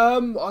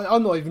 I'm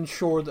not even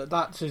sure that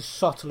that's as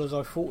subtle as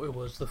I thought it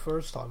was the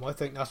first time. I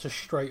think that's a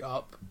straight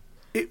up.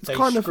 It's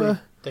kind of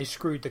a... They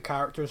screwed the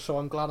character, so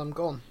I'm glad I'm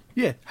gone.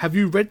 Yeah. Have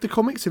you read the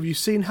comics? Have you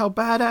seen how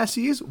badass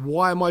he is?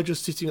 Why am I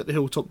just sitting at the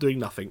hilltop doing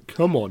nothing?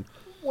 Come on.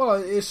 Well,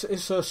 it's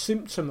a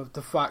symptom of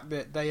the fact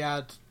that they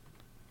had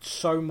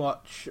so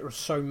much or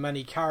so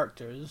many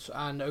characters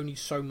and only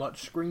so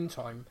much screen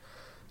time.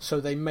 So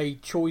they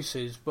made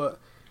choices, but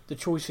the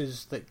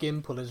choices that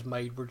Gimple has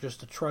made were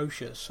just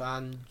atrocious.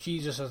 And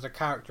Jesus as a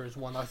character is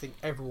one I think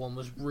everyone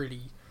was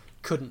really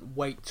couldn't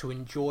wait to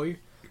enjoy.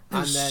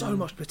 There's so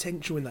much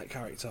potential in that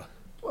character.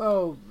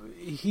 Well,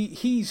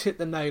 he's hit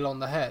the nail on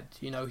the head.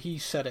 You know, he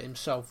said it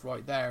himself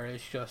right there.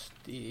 It's just,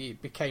 it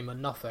became a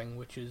nothing,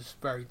 which is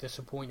very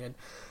disappointing.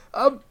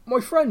 My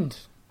friend,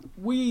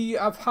 we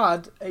have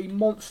had a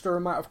monster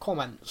amount of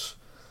comments.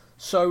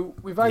 So,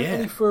 without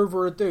any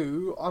further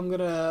ado, I'm going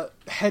to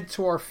head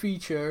to our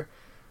feature,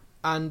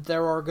 and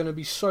there are going to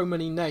be so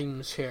many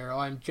names here.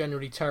 I'm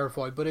generally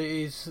terrified, but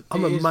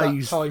I'm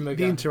amazed. That time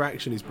again. The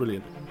interaction is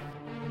brilliant.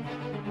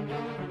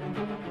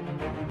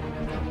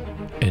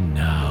 And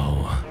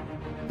now,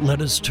 let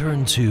us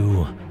turn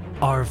to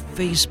our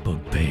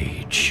Facebook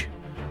page,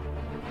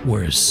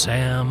 where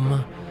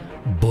Sam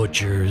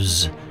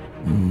butchers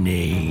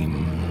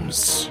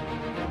names.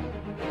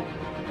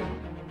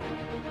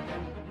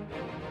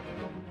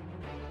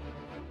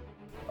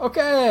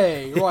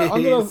 Okay, right.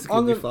 It's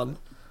gonna be fun.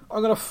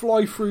 I'm going to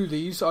fly through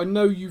these. I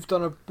know you've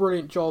done a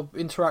brilliant job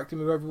interacting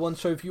with everyone,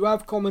 so if you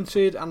have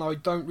commented and I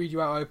don't read you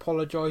out, I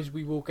apologise.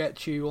 We will get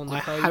to you on the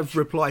page. I have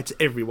replied to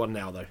everyone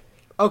now, though.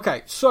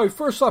 Okay, so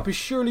first up is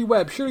Shirley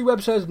Webb. Shirley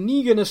Webb says,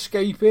 Negan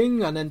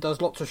escaping, and then does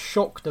lots of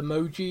shocked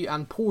emoji,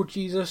 and poor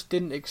Jesus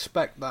didn't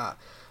expect that.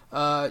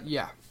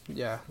 Negan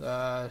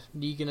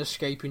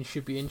escaping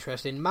should be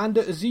interesting.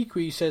 Manda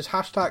Ezekiel says,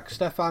 hashtag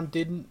Stefan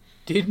didn't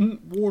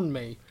warn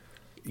me.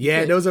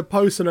 Yeah, there was a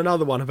post on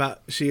another one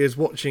about she is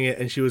watching it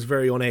and she was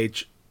very on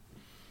edge.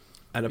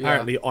 And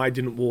apparently I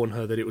didn't warn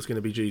her that it was going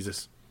to be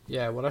Jesus.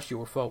 Yeah, well, that's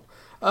your fault.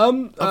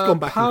 I've gone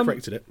back and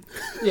corrected it.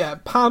 Yeah,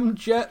 Pam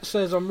Jet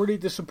says, I'm really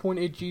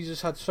disappointed.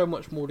 Jesus had so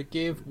much more to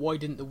give. Why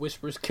didn't the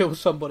Whisperers kill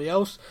somebody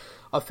else?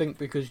 I think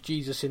because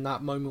Jesus in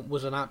that moment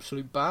was an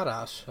absolute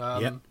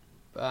badass.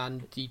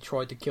 And he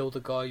tried to kill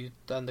the guy,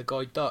 and the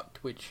guy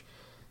ducked, which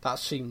that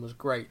scene was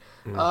great.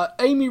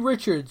 Amy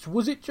Richards,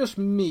 was it just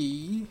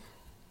me?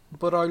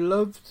 But I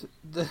loved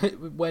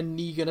when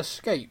Negan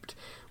escaped.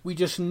 We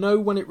just know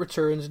when it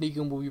returns,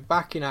 Negan will be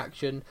back in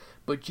action,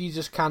 but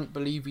Jesus can't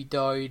believe he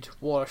died.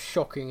 What a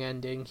shocking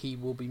ending. He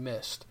will be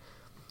missed.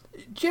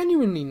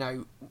 Genuinely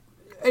now,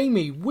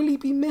 Amy, will he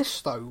be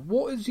missed though?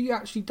 What has he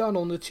actually done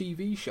on the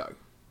TV show?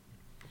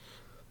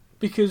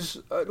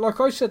 Because, like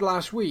I said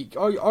last week,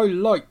 I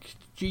liked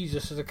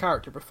Jesus as a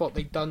character, but thought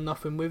they'd done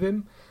nothing with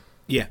him.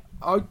 Yeah.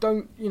 I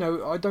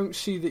don't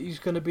see that he's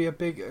going to be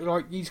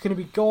he's going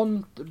to be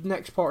gone the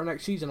next part of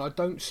next season. I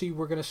don't see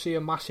we're going to see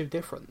a massive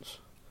difference.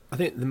 I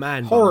think the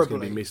man is going to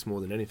be missed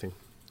more than anything.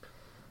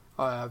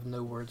 I have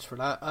no words for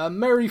that.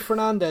 Mary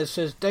Fernandez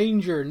says,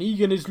 danger,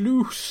 Negan is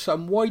loose,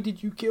 and why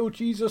did you kill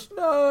Jesus?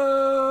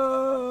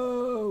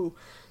 No!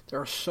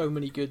 There are so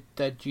many good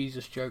dead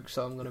Jesus jokes,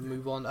 so I'm going to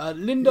move on.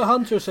 Linda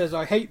Hunter says,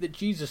 I hate that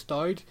Jesus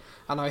died,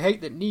 and I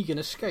hate that Negan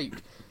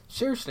escaped.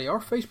 Seriously, our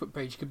Facebook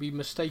page could be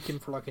mistaken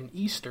for like an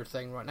Easter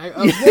thing right now.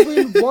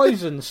 Robin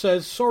Wisen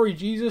says, sorry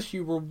Jesus,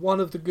 you were one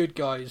of the good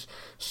guys.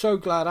 So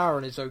glad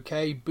Aaron is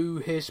okay. Boo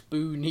hiss,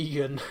 boo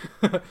Negan.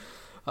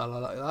 I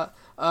like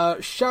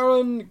that.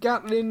 Sharon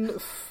Gatlin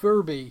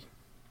Furby.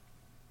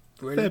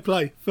 Really? Fair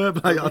play. I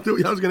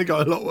thought I was going to go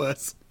a lot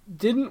worse.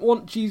 Didn't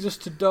want Jesus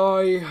to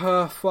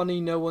die. Funny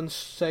no one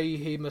say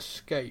him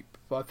escape.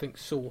 But I think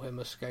saw him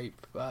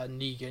escape.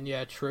 Negan,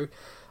 yeah, true.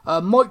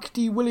 Mike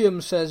D.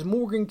 Williams says,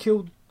 Morgan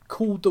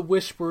called the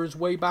Whisperers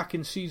way back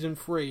in season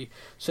 3,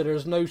 so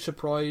there's no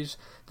surprise.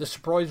 The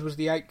surprise was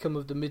the outcome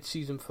of the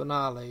mid-season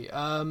finale.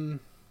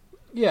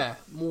 Yeah,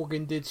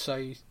 Morgan did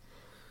say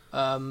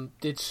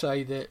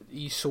that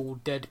he saw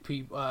dead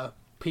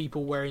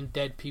people wearing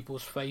dead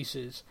people's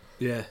faces.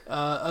 Yeah.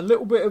 A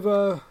little bit of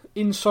a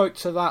insight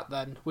to that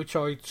then, which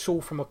I saw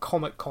from a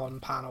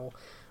Comic-Con panel.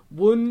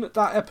 When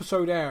that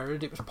episode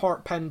aired, it was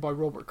part penned by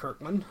Robert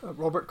Kirkman.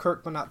 Robert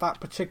Kirkman at that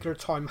particular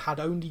time had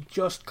only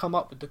just come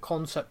up with the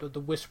concept of the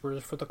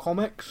Whisperers for the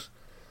comics.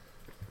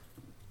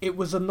 It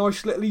was a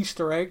nice little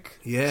Easter egg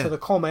to the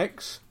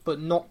comics,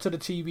 but not to the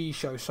TV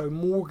show. So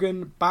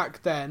Morgan,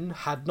 back then,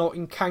 had not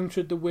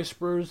encountered the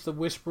Whisperers. The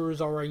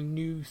Whisperers are a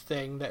new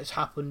thing that has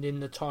happened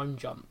in the time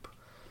jump.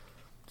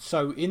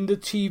 So in the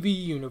TV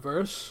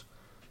universe,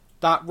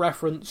 that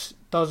reference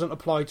doesn't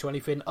apply to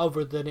anything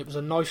other than it was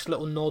a nice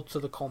little nod to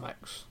the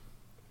comics.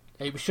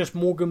 It was just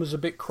Morgan was a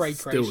bit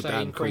cray-cray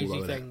saying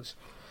crazy things.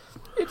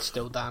 It's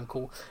still damn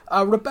cool.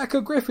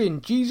 Rebecca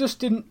Griffin, Jesus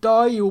didn't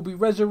die, he will be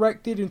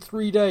resurrected in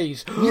 3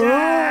 days.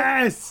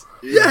 Yes!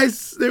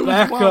 Yes! There was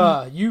Becca,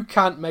 one. you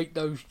can't make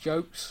those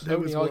jokes.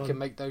 Only I can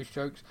make those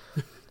jokes.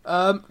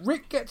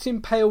 Rick gets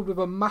impaled with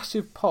a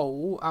massive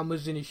pole and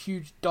was in a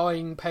huge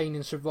dying pain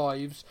and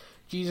survives.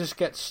 Jesus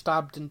gets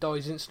stabbed and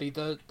dies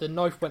instantly. The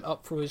knife went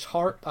up through his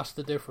heart. That's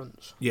the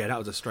difference. Yeah, that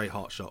was a straight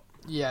heart shot.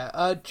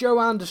 Yeah. Joe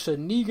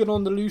Anderson, Negan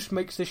on the loose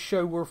makes this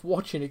show worth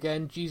watching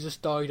again. Jesus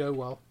died, oh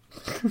well.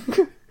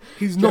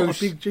 He's not a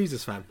big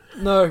Jesus fan.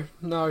 No,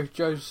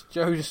 Joe's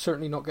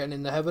certainly not getting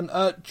into heaven.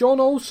 John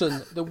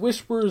Olsen, the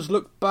Whisperers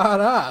look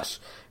badass.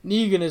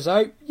 Negan is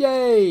out.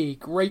 Yay!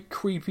 Great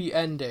creepy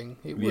ending.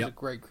 It was a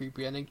great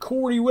creepy ending.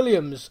 Corey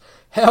Williams,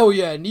 hell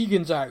yeah,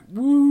 Negan's out.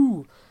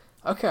 Woo!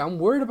 Okay, I'm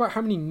worried about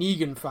how many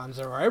Negan fans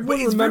there are.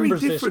 Everyone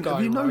remembers this guy,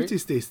 Have you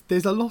noticed this?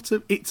 There's a lot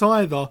of... It's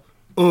either,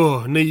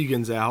 oh,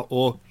 Negan's out,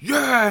 or,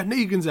 yeah,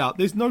 Negan's out.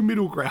 There's no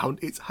middle ground.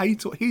 It's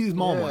hate or... He is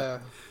Marmite. Yeah,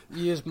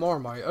 he is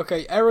Marmite.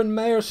 Okay, Aaron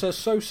Mayer says,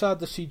 so sad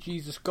to see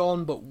Jesus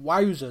gone, but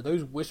wowza,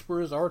 those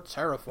Whisperers are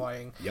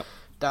terrifying. Yep.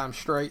 Damn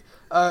straight.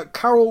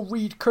 Carol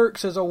Reed Kirk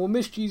says, I will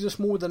miss Jesus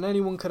more than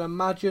anyone can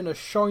imagine. A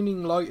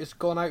shining light has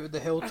gone out of the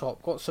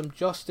hilltop. Got some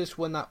justice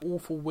when that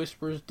awful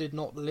Whisperers did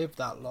not live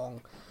that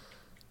long.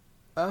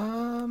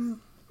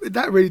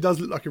 That really does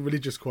look like a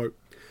religious quote.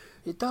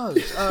 It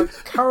does.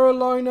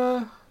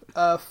 Carolina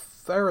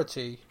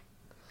Ferretti.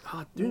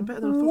 Doing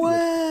better than I thought.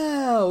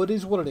 Well, it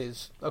is what it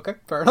is. Okay,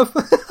 fair enough.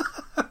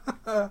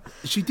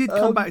 She did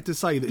come back to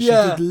say that she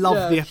did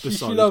love the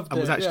episode she loved and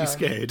was it, actually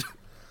scared.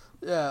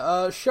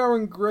 Yeah,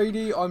 Sharon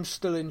Grady, I'm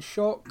still in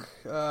shock.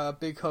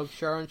 Big hug,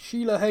 Sharon.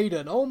 Sheila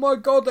Hayden, oh my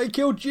god, they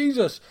killed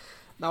Jesus.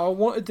 Now, I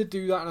wanted to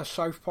do that in a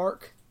South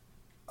Park.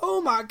 Oh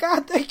my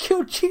god, they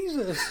killed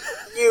Jesus!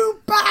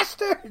 You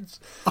bastards!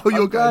 Oh,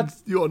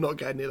 you're not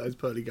getting near those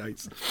pearly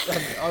gates.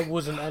 I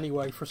wasn't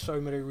anyway, for so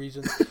many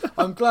reasons.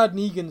 I'm glad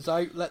Negan's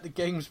out, let the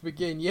games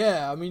begin.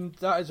 Yeah, I mean,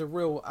 that is a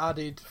real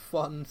added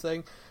fun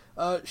thing.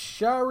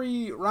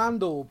 Shari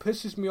Randall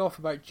pisses me off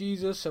about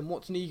Jesus, and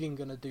what's Negan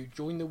gonna do?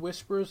 Join the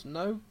Whisperers?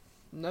 No,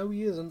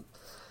 he isn't.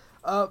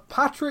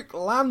 Patrick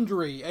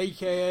Landry,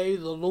 aka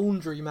the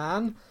Laundry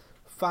Man.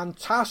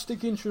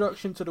 Fantastic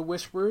introduction to the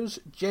Whisperers.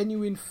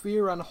 Genuine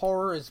fear and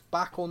horror is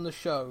back on the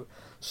show.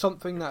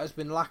 Something that has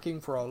been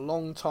lacking for a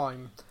long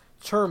time.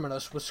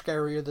 Terminus was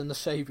scarier than the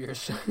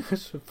Saviours.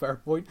 That's a fair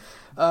point.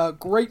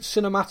 Great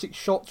cinematic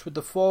shots with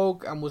the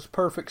fog and was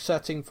perfect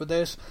setting for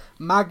this.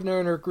 Magna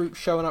and her group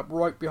showing up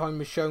right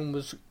behind Michonne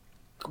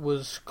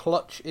was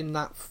clutch in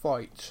that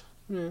fight.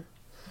 Yeah.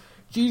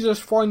 Jesus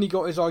finally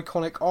got his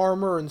iconic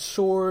armour and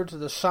sword,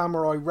 the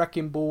samurai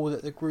wrecking ball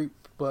that the group,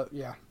 but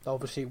yeah,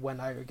 obviously it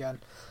went out again.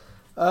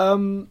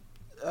 Let's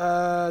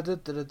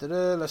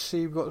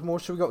see, we've got more.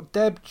 So we've got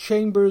Deb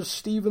Chambers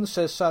Stevens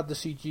says, sad to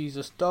see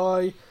Jesus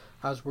die,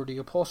 as were the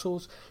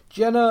apostles.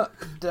 Jenna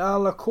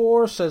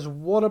Delacour says,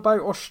 what about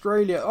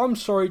Australia? I'm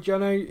sorry,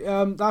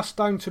 Jenna, that's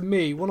down to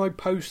me. When I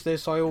post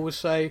this, I always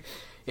say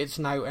it's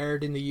now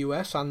aired in the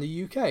US and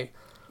the UK.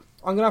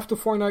 I'm going to have to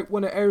find out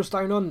when it airs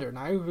down under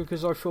now,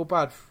 because I feel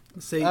bad.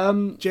 See,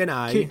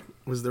 Jenna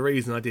was the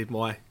reason I did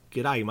my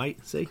g'day,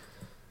 mate, see?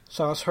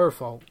 So that's her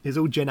fault. It's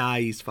all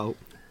Jenna's fault.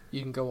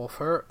 You can go off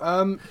her.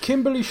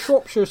 Kimberly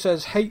Shropshire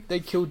says, hate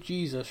they killed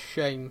Jesus.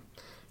 Shame.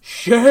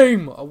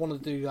 Shame! I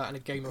want to do that in a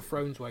Game of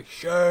Thrones way.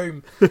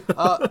 Shame!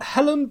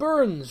 Helen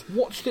Burns,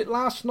 watched it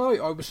last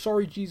night. I was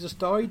sorry Jesus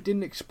died.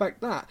 Didn't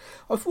expect that.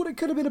 I thought it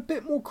could have been a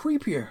bit more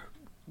creepier.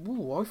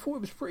 Ooh, I thought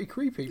it was pretty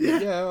creepy.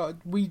 But yeah,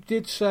 we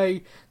did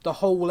say the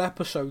whole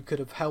episode could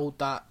have held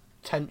that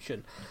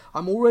tension.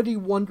 I'm already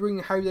wondering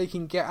how they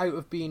can get out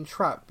of being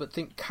trapped, but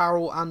think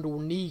Carol and or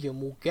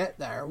Negan will get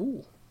there.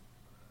 Ooh.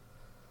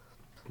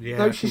 Yeah,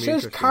 now, she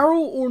says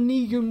Carol or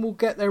Negan will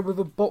get there with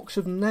a box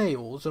of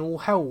nails and all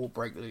hell will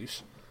break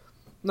loose.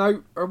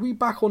 Now, are we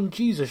back on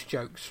Jesus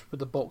jokes with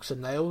the box of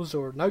nails?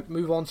 Or nope,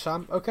 move on,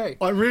 Sam. Okay.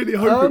 I really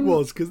hope it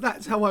was, because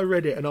that's how I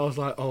read it, and I was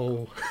like,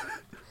 oh.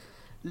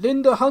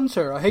 Linda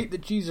Hunter, I hate that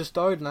Jesus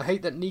died and I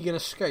hate that Negan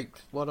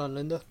escaped. Well done,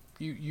 Linda.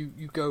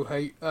 You go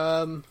hate.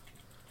 I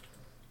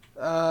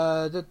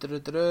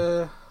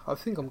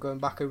think I'm going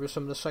back over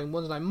some of the same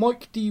ones now.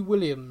 Mike D.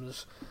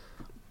 Williams.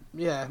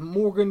 Yeah,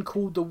 Morgan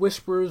called the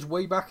Whisperers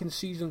way back in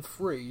season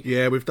 3.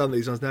 Yeah, we've done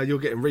these ones now. You're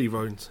getting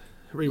reruns.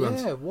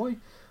 Yeah, why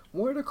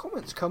are the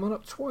comments coming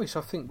up twice?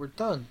 I think we're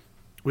done.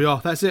 We are,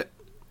 that's it.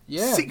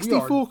 Yeah,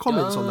 64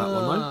 comments on that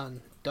one,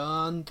 mate.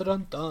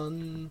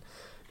 Done.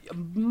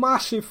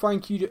 Massive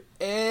thank you to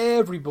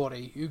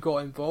everybody who got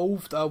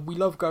involved. We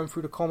love going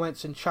through the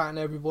comments and chatting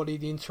to everybody.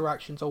 The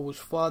interaction's always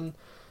fun.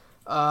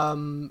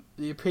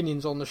 The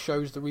opinions on the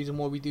show's the reason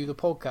why we do the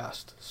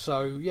podcast.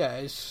 So yeah,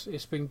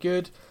 it's been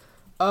good.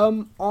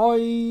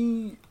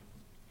 9A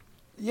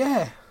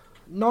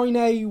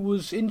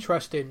was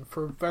interesting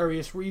for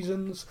various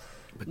reasons.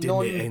 But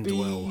didn't it end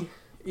well?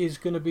 Is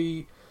going to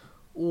be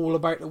all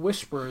about the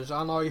Whisperers,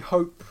 and I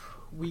hope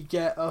we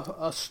get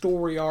a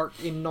story arc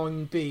in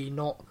 9B,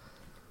 not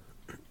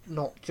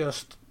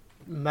just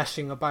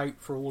messing about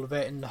for all of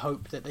it in the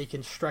hope that they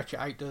can stretch it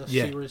out to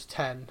series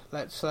 10.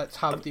 Let's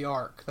have the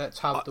arc. Let's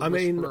have the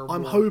Whisperer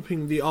I'm war.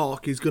 hoping the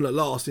arc is going to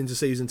last into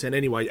season 10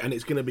 anyway, and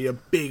it's going to be a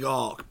big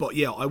arc. But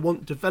yeah, I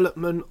want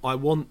development. I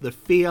want the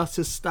fear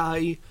to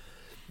stay.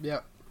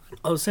 Yeah.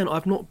 I was saying,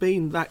 I've not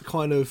been that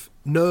kind of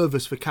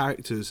nervous for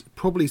characters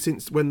probably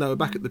since when they were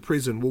back at the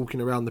prison,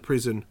 walking around the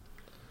prison.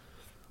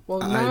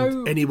 Well, and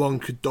now anyone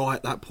could die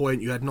at that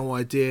point. You had no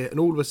idea, and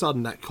all of a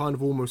sudden that kind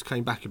of almost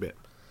came back a bit.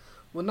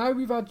 Well, now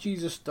we've had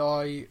Jesus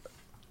die,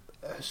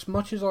 as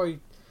much as I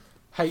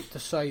hate to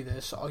say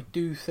this, I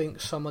do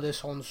think some of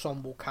this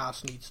ensemble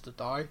cast needs to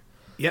die.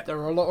 Yep. There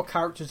are a lot of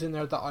characters in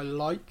there that I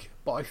like,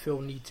 but I feel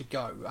need to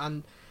go.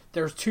 And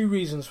there's two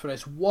reasons for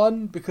this.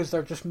 One, because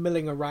they're just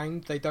milling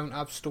around. They don't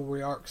have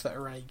story arcs that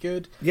are any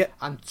good. Yep.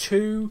 And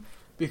two,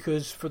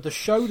 because for the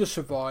show to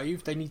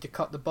survive, they need to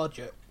cut the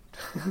budget.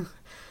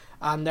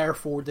 And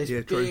therefore, this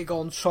big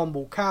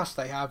ensemble cast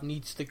they have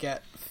needs to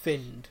get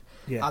thinned.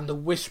 Yeah. And the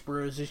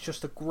Whisperers is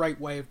just a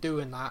great way of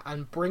doing that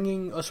and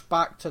bringing us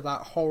back to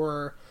that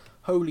horror.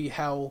 Holy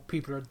hell,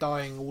 people are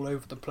dying all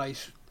over the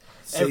place.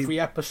 Every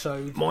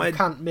episode, you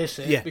can't miss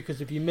it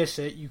because if you miss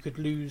it, you could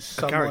lose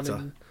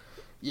someone.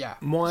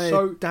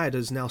 My dad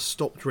has now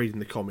stopped reading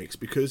the comics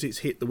because it's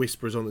hit the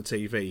Whisperers on the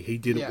TV. He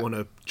didn't want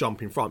to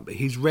jump in front, but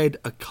he's read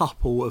a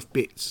couple of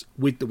bits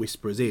with the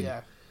Whisperers in.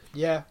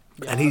 Yeah.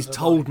 And he's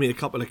told me a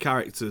couple of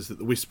characters that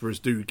the Whisperers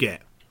do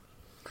get.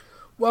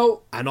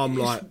 Well, and I'm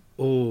like,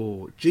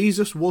 oh,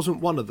 Jesus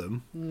wasn't one of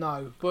them.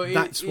 No, but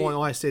that's why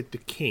I said the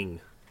king.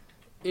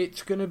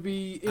 It's going to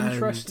be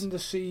interesting to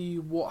see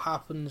what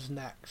happens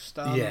next.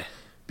 Yeah.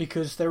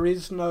 Because there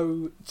is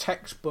no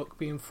textbook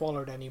being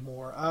followed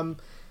anymore.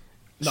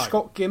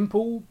 Scott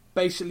Gimple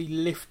basically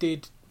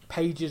lifted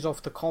pages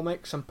off the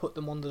comics and put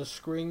them onto the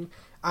screen.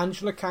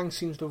 Angela Kang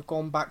seems to have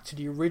gone back to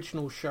the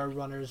original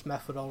showrunner's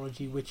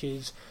methodology, which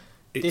is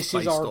this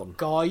is our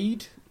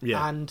guide,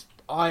 and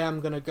I am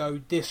going to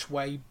go this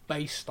way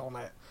based on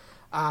it.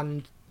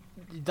 And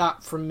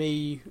that, for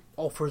me,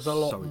 offers a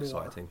lot more.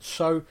 Exciting.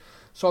 So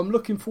I'm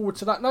looking forward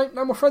to that. Now,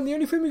 my friend, the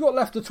only thing we got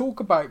left to talk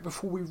about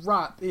before we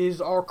wrap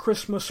is our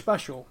Christmas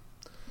special.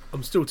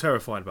 I'm still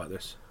terrified about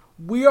this.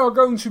 we are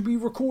going to be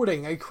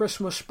recording a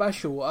Christmas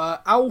special.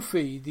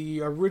 Alfie,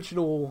 the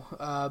original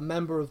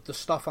member of the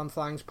Stuff and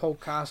Things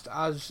podcast,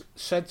 has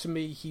said to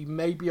me he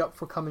may be up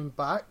for coming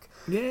back.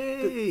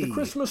 Yay! The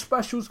Christmas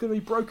special is going to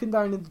be broken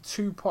down into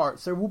 2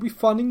 parts. There will be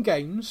fun and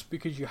games,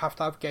 because you have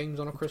to have games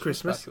on a Christmas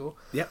special.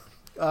 Yep.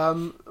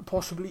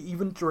 Possibly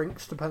even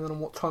drinks, depending on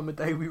what time of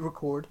day we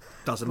record.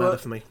 Doesn't matter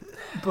for me.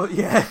 But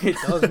yeah, it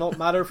does not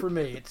matter for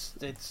me.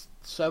 It's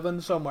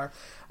 7 somewhere.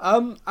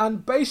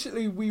 And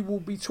basically we will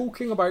be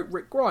talking about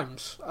Rick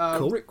Grimes.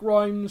 Cool. Rick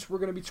Grimes, we're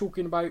going to be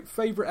talking about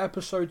favourite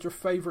episodes or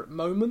favourite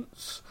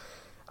moments.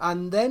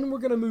 And then we're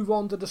going to move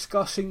on to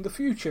discussing the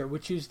future,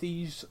 which is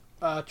these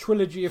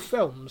trilogy of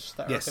films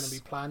that are going to be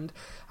planned.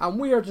 And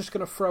we are just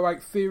going to throw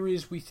out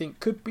theories we think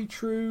could be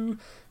true,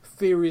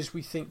 theories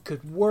we think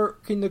could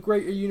work in the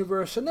greater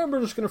universe, and then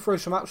we're just going to throw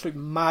some absolute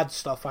mad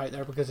stuff out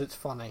there because it's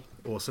funny.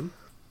 Awesome.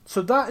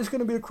 So that is going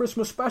to be a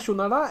Christmas special.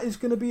 Now that is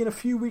going to be in a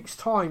few weeks'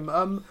 time.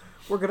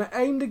 We're going to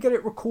aim to get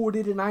it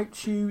recorded and out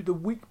to you the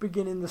week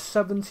beginning the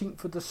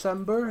 17th of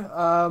December.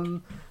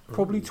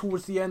 Probably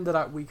towards the end of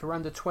that week,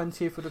 around the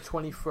 20th or the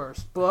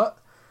 21st. But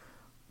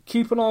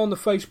keep an eye on the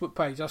Facebook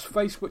page. That's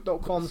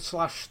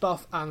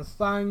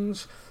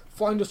facebook.com/stuffandthangs.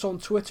 Find us on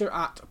Twitter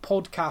at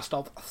Podcast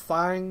of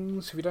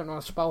Thangs. If you don't know how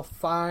to spell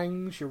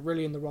thangs, you're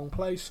really in the wrong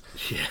place.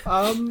 Yeah.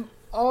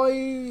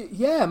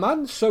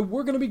 Man, so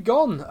we're going to be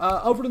gone.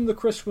 Other than the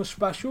Christmas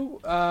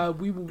special,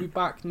 we will be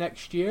back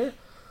next year,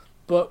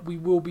 but we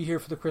will be here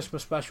for the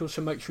Christmas special,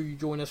 so make sure you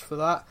join us for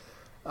that.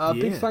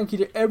 Big thank you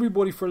to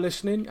everybody for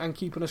listening and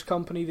keeping us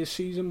company this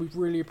season. We've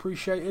really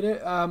appreciated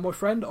it. My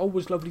friend,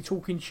 always lovely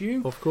talking to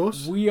you. Of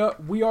course. We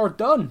are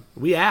done.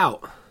 We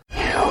out. You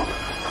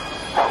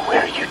are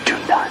where you do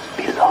not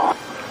belong.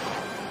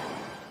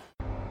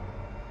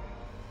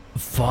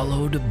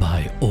 Followed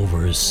by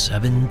over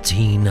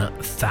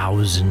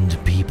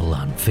 17,000 people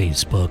on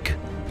Facebook,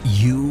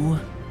 you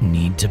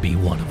need to be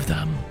one of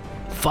them.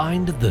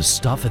 Find the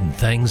Stuff and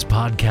Things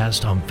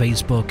podcast on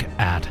Facebook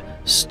at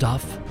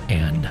Stuff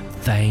and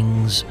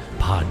Things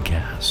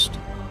Podcast.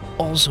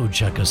 Also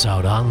check us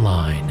out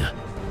online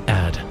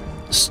at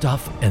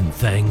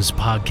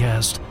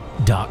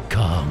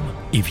stuffandthingspodcast.com.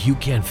 If you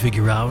can't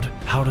figure out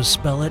how to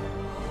spell it,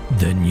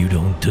 then you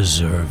don't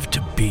deserve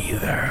to be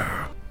there.